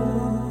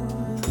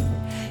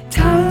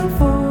 time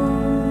for,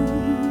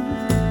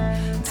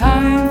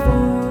 time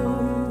for,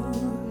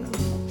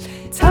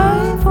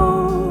 time for,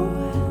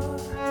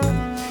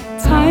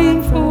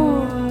 time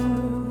for,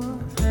 time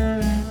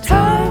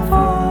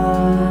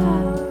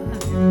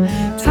for,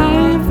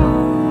 time for,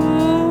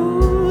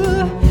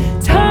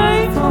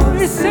 time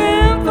for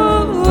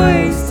simple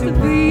ways to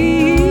be.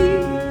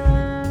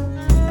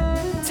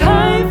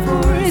 Time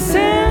for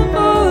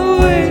simple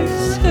ways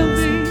to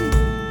be.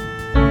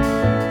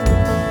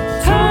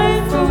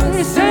 Time for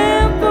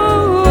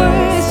simple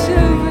ways to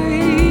be.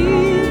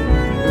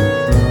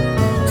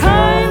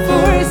 Time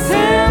for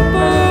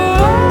simple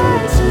ways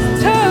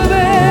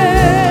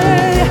to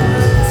be.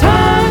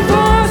 Time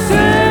for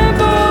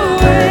simple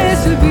ways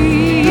to be.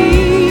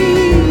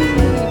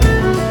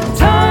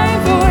 Time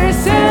for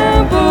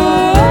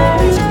simple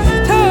ways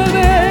to be.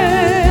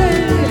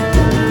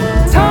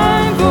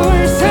 Time for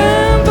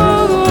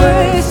simple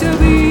ways to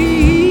be.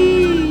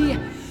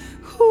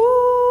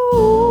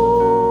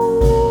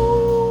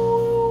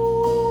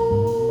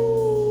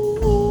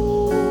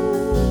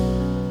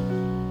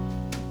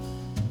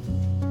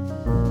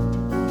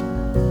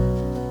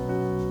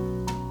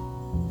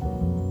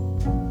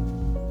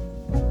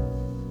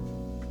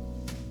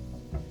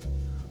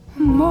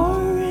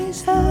 More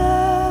is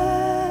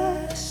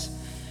less.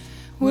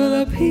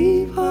 Will the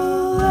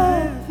people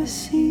ever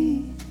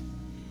see?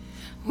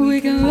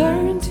 We can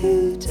learn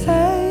to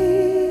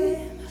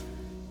tame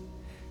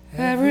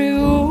every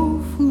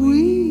wolf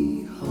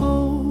we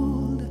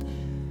hold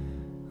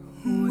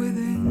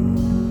within.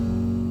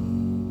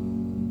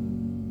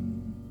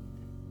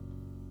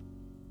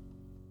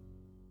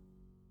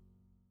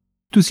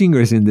 Two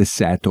singers in this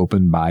set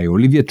opened by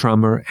Olivia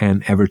Trummer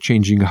and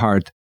Ever-Changing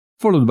Heart,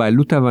 followed by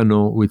Lou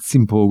Tavanneau with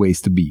Simple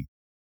Ways to Be.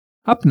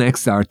 Up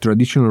next are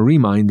traditional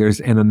reminders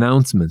and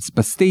announcements,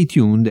 but stay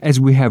tuned as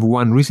we have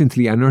one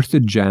recently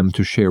unearthed gem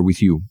to share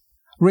with you.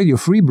 Radio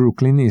Free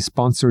Brooklyn is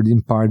sponsored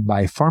in part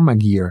by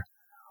PharmaGear,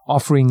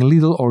 offering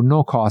little or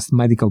no cost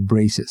medical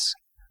braces.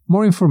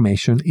 More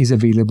information is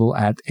available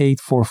at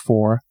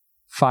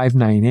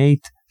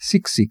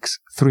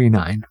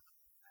 844-598-6639.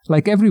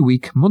 Like every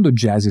week, Mondo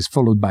Jazz is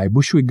followed by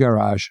Bushwick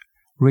Garage,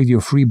 Radio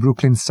Free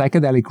Brooklyn's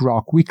psychedelic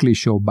rock weekly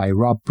show by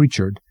Rob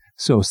Pritchard,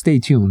 so stay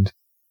tuned.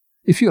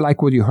 If you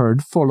like what you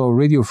heard, follow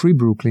Radio Free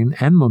Brooklyn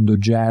and Mondo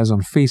Jazz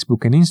on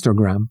Facebook and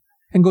Instagram,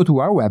 and go to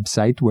our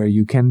website where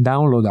you can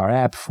download our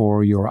app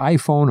for your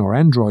iPhone or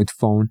Android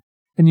phone,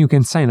 and you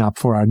can sign up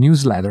for our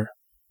newsletter.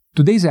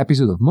 Today's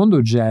episode of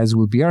Mondo Jazz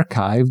will be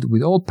archived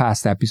with all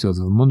past episodes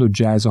of Mondo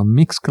Jazz on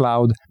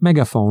Mixcloud,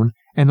 Megaphone,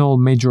 and all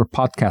major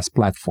podcast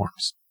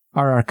platforms.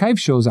 Our archive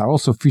shows are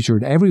also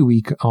featured every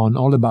week on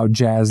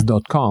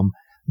allaboutjazz.com,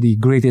 the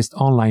greatest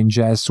online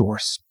jazz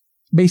source.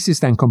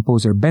 Bassist and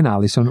composer Ben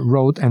Allison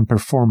wrote and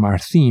performed our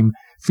theme,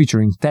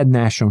 featuring Ted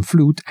Nash on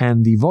flute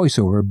and the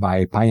voiceover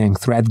by Payang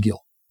Threadgill.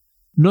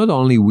 Not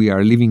only we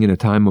are living in a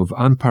time of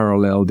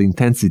unparalleled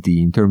intensity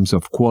in terms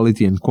of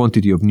quality and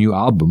quantity of new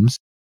albums,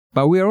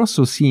 but we are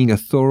also seeing a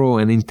thorough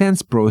and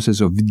intense process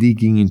of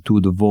digging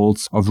into the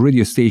vaults of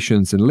radio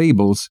stations and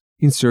labels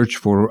in search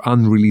for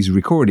unreleased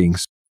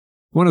recordings.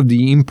 One of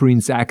the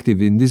imprints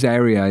active in this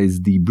area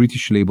is the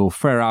British label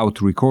Far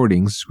Out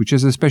Recordings, which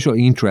has a special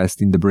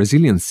interest in the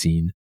Brazilian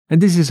scene. And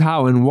this is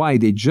how and why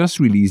they just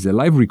released a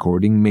live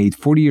recording made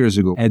 40 years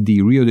ago at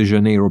the Rio de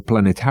Janeiro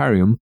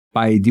Planetarium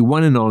by the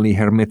one and only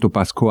Hermeto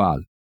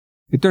Pascoal.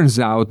 It turns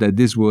out that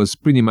this was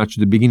pretty much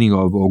the beginning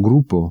of O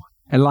Grupo,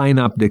 a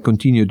lineup that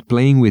continued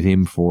playing with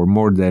him for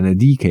more than a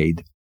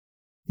decade.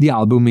 The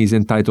album is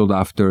entitled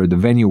after the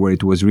venue where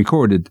it was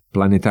recorded,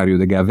 Planetário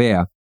da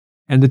Gavea,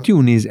 and the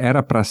tune is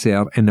Era Pra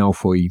Ser e Não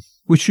Foi,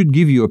 which should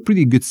give you a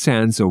pretty good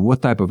sense of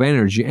what type of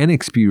energy and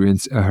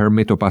experience a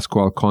Hermeto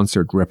Pascoal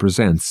concert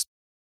represents.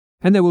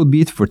 And that will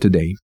be it for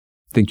today.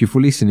 Thank you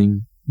for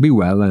listening, be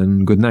well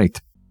and good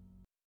night.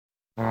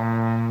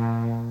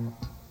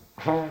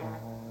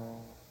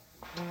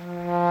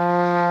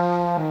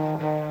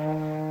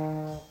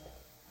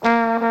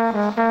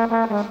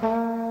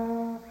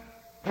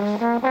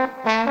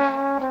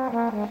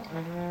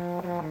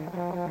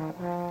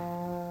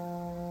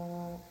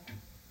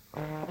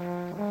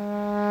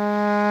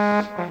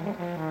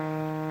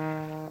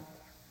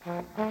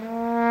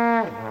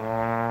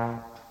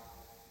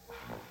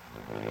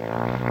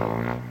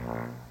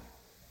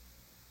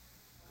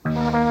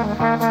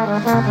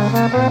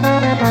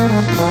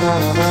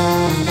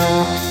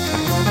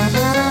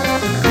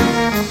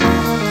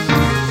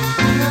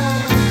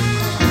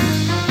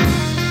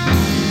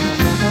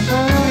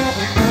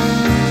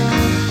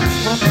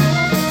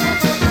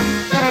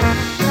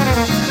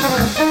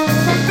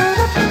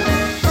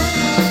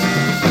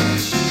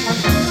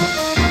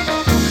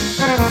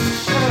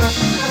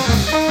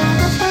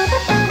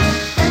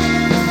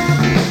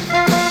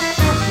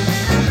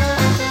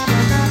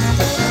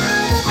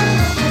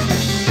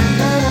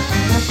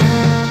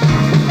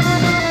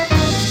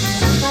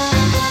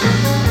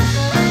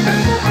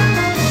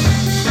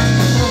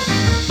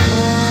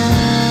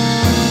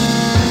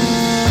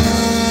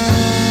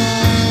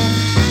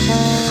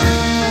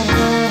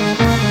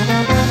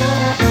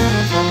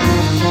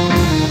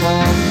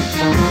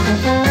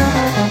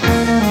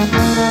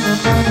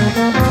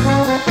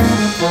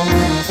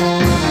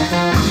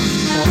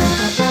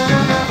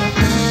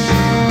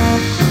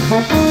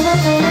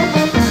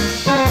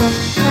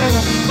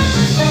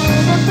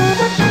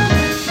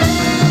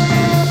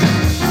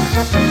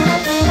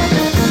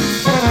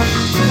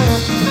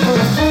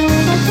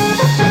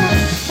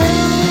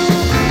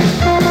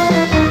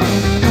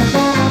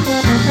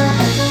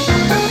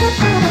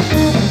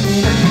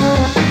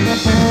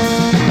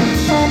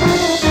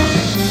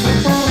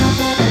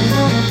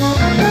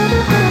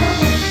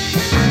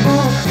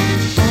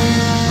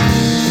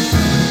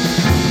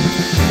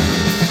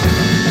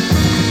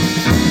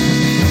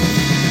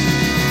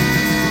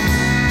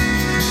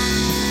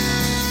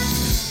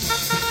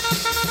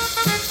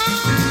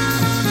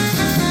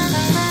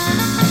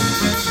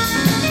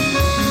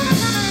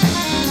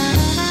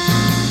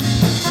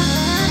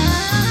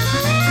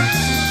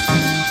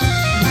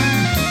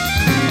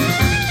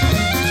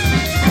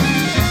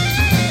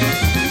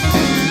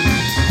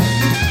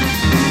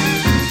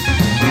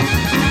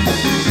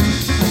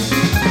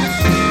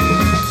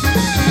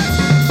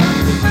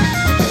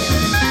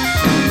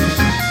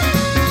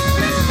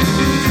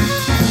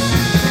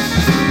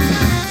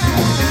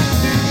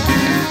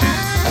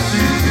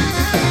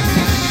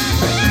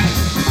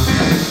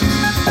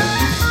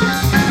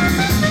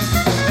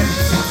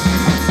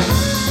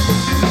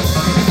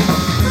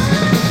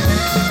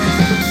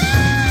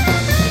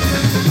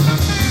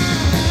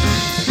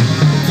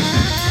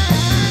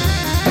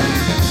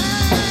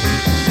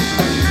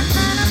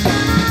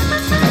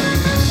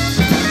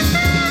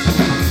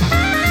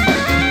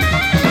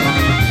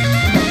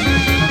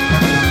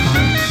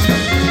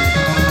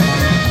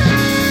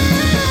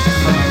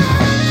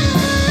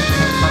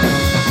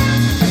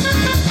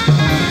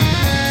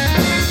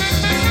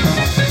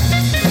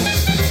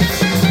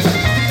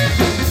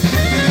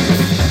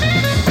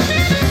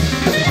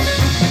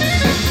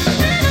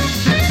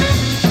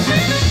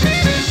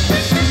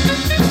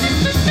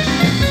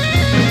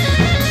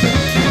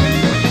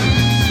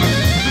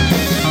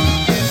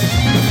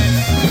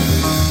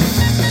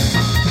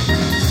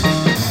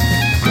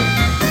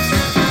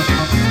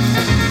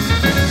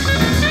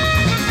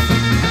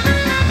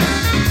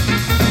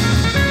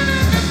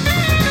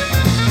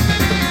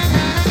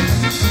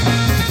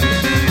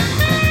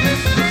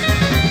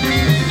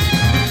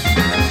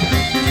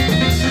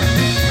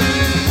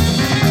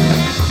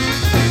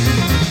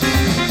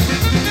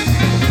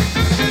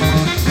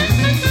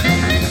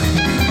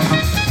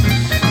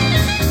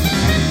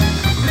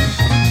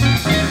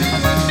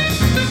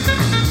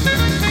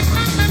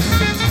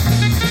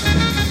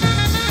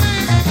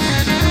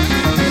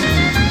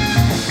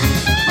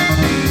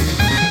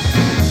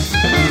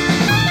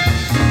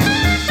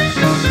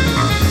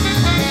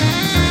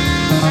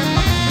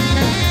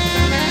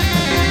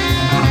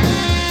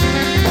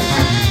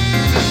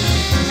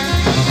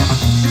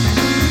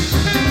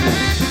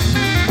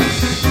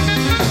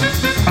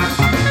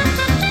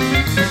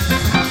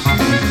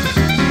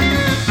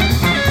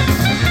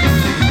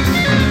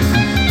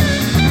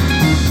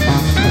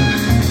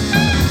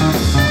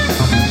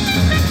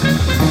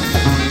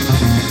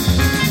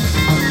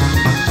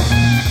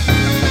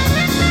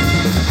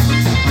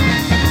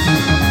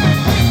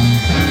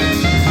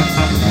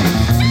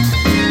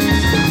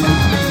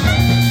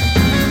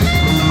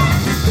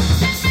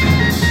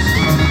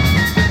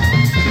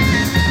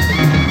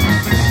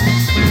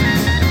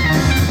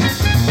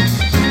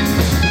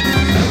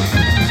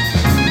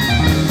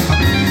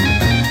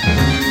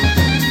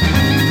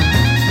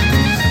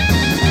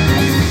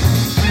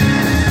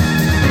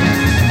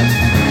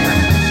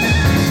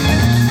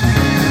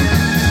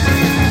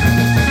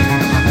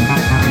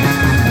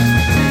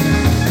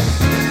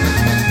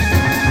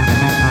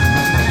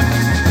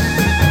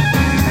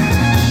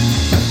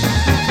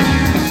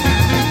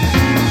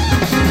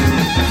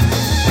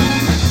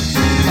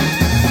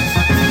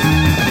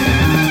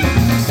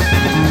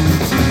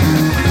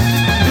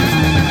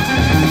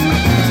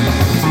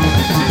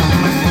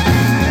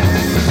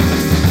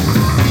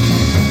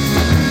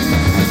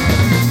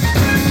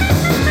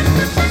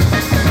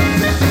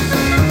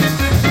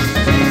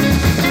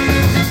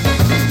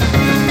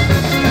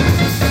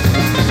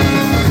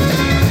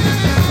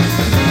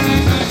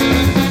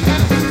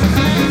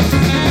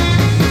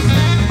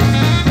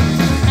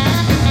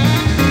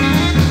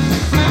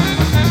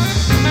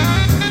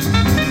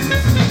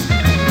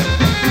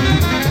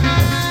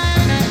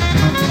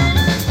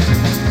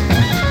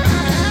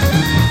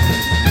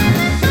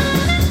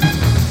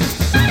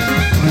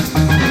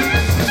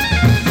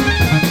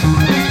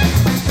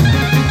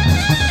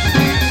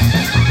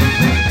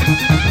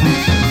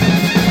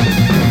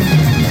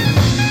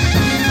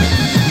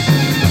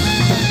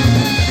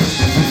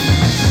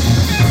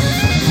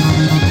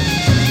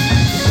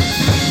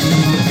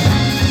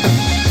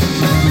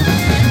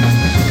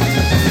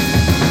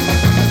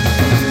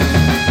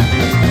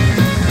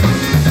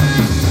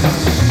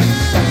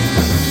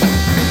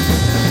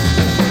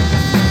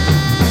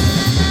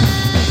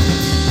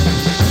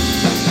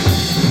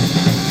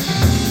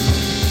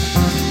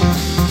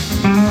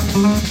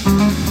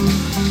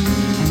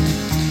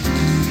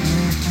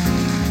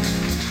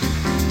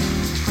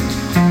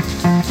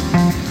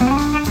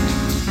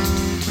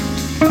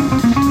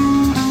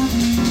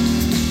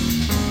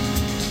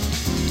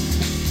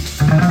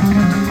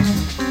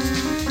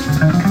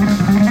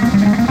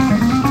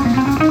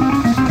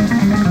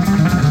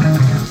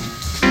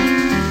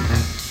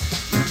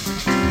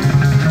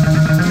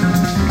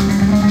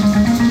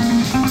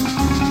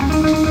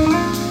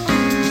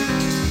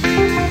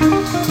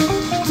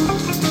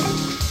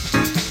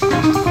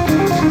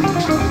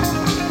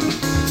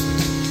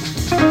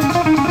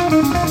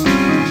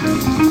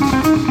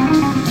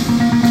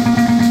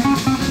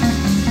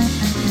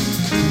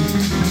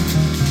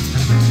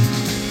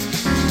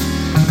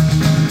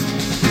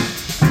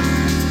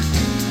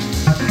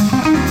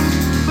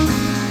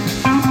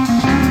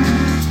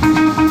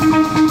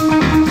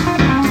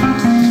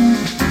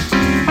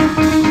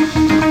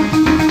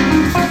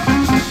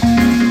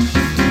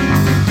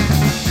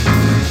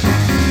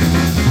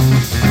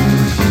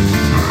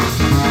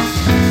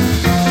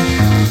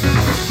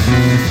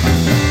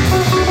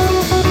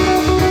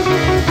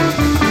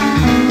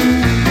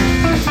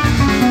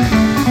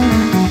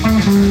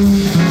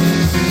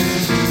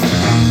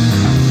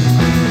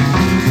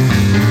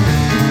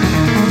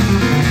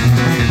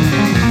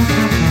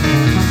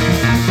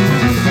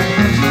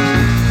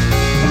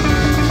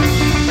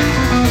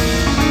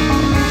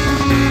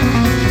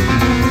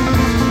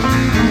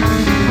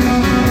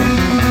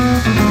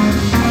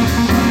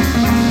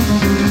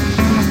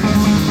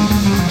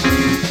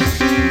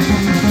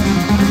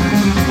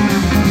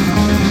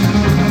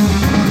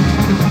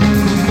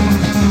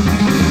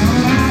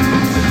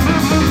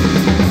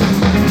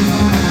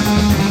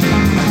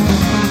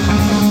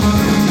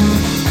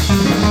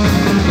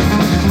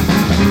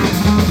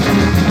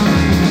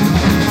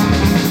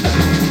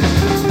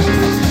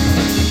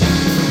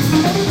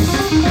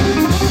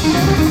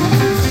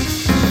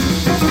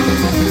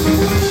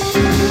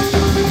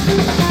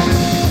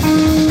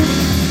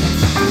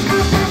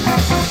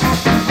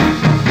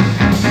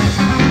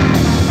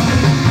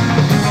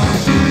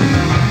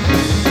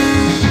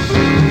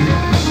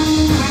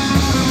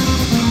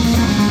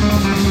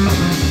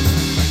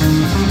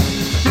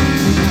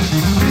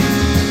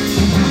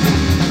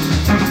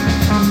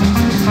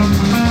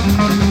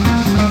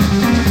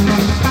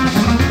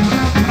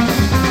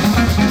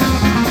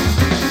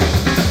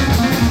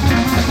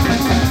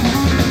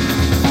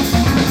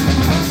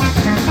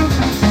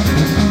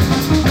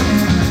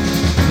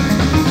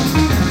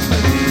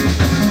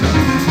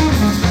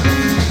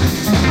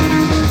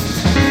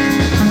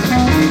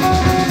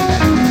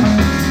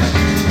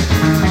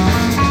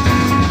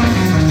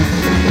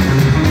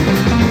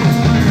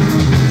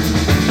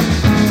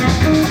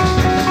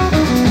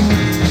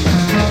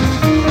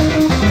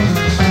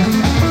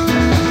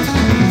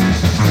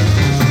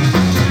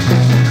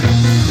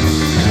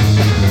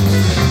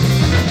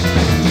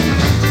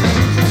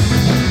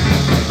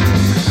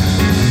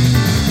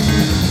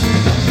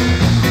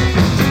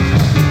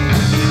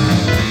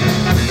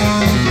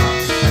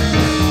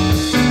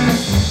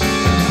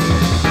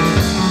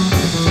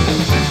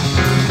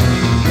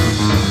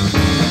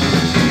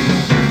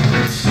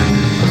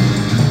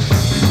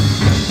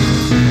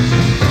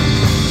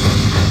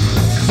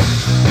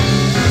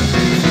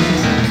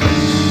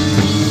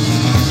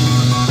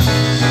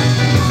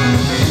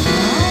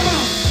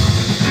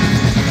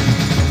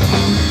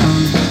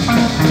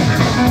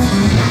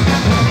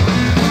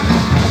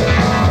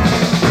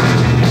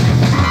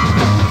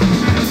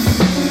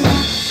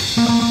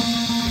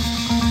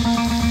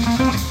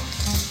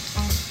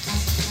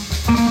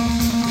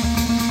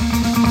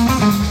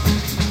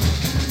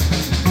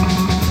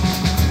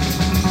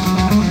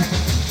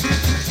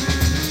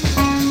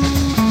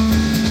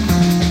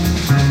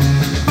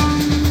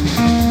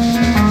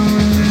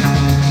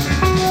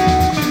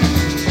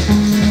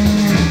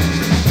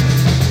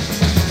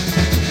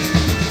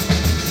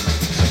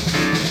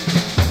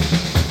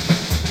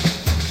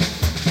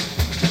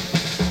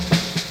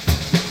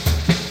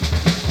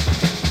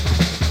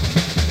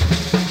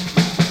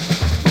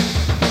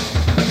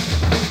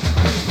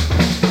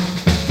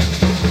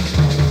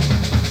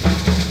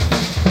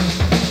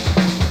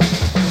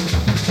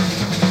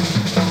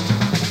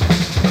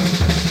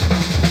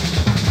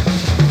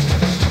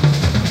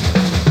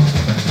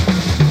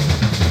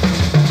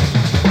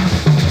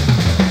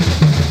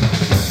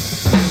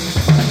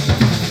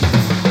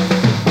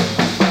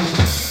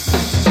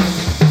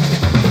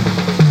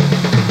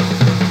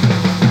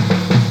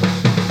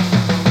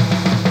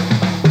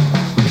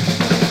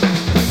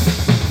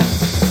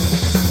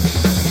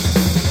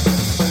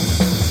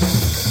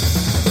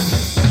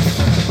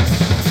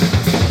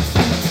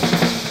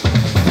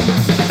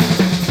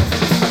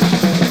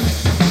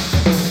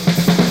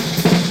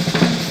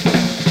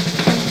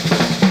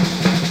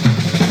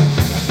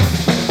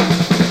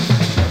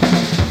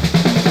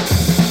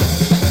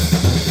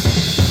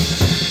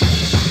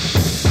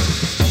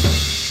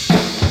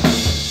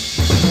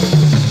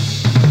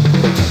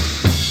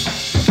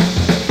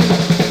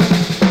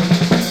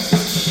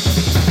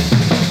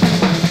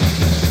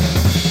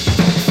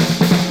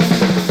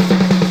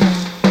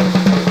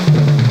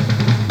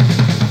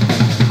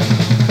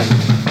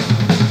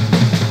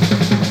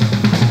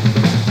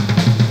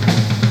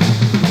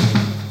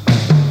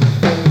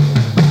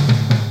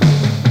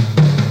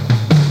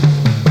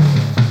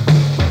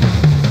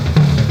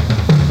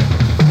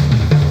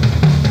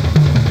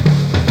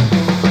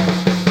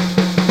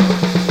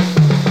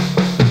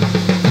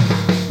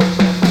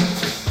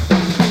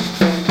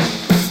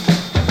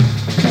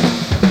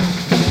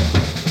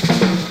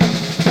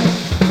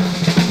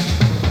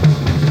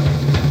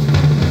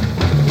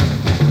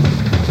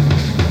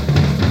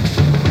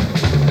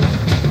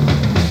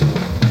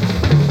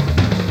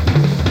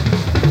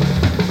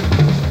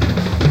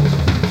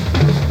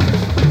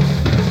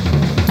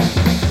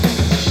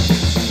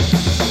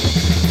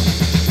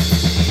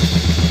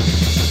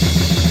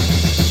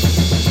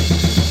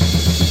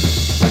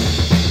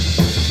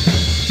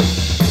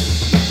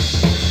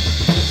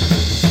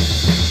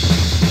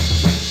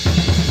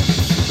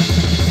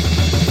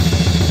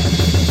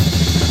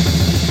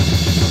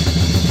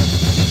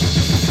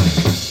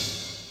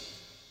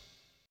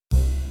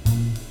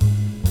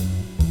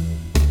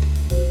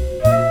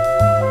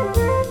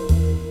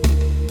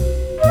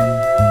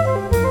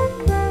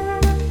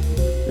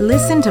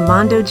 Listen to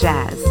Mondo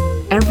Jazz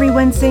every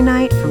Wednesday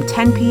night from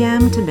 10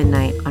 p.m. to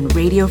midnight on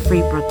Radio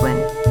Free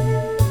Brooklyn.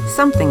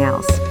 Something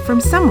else from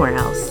somewhere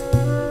else.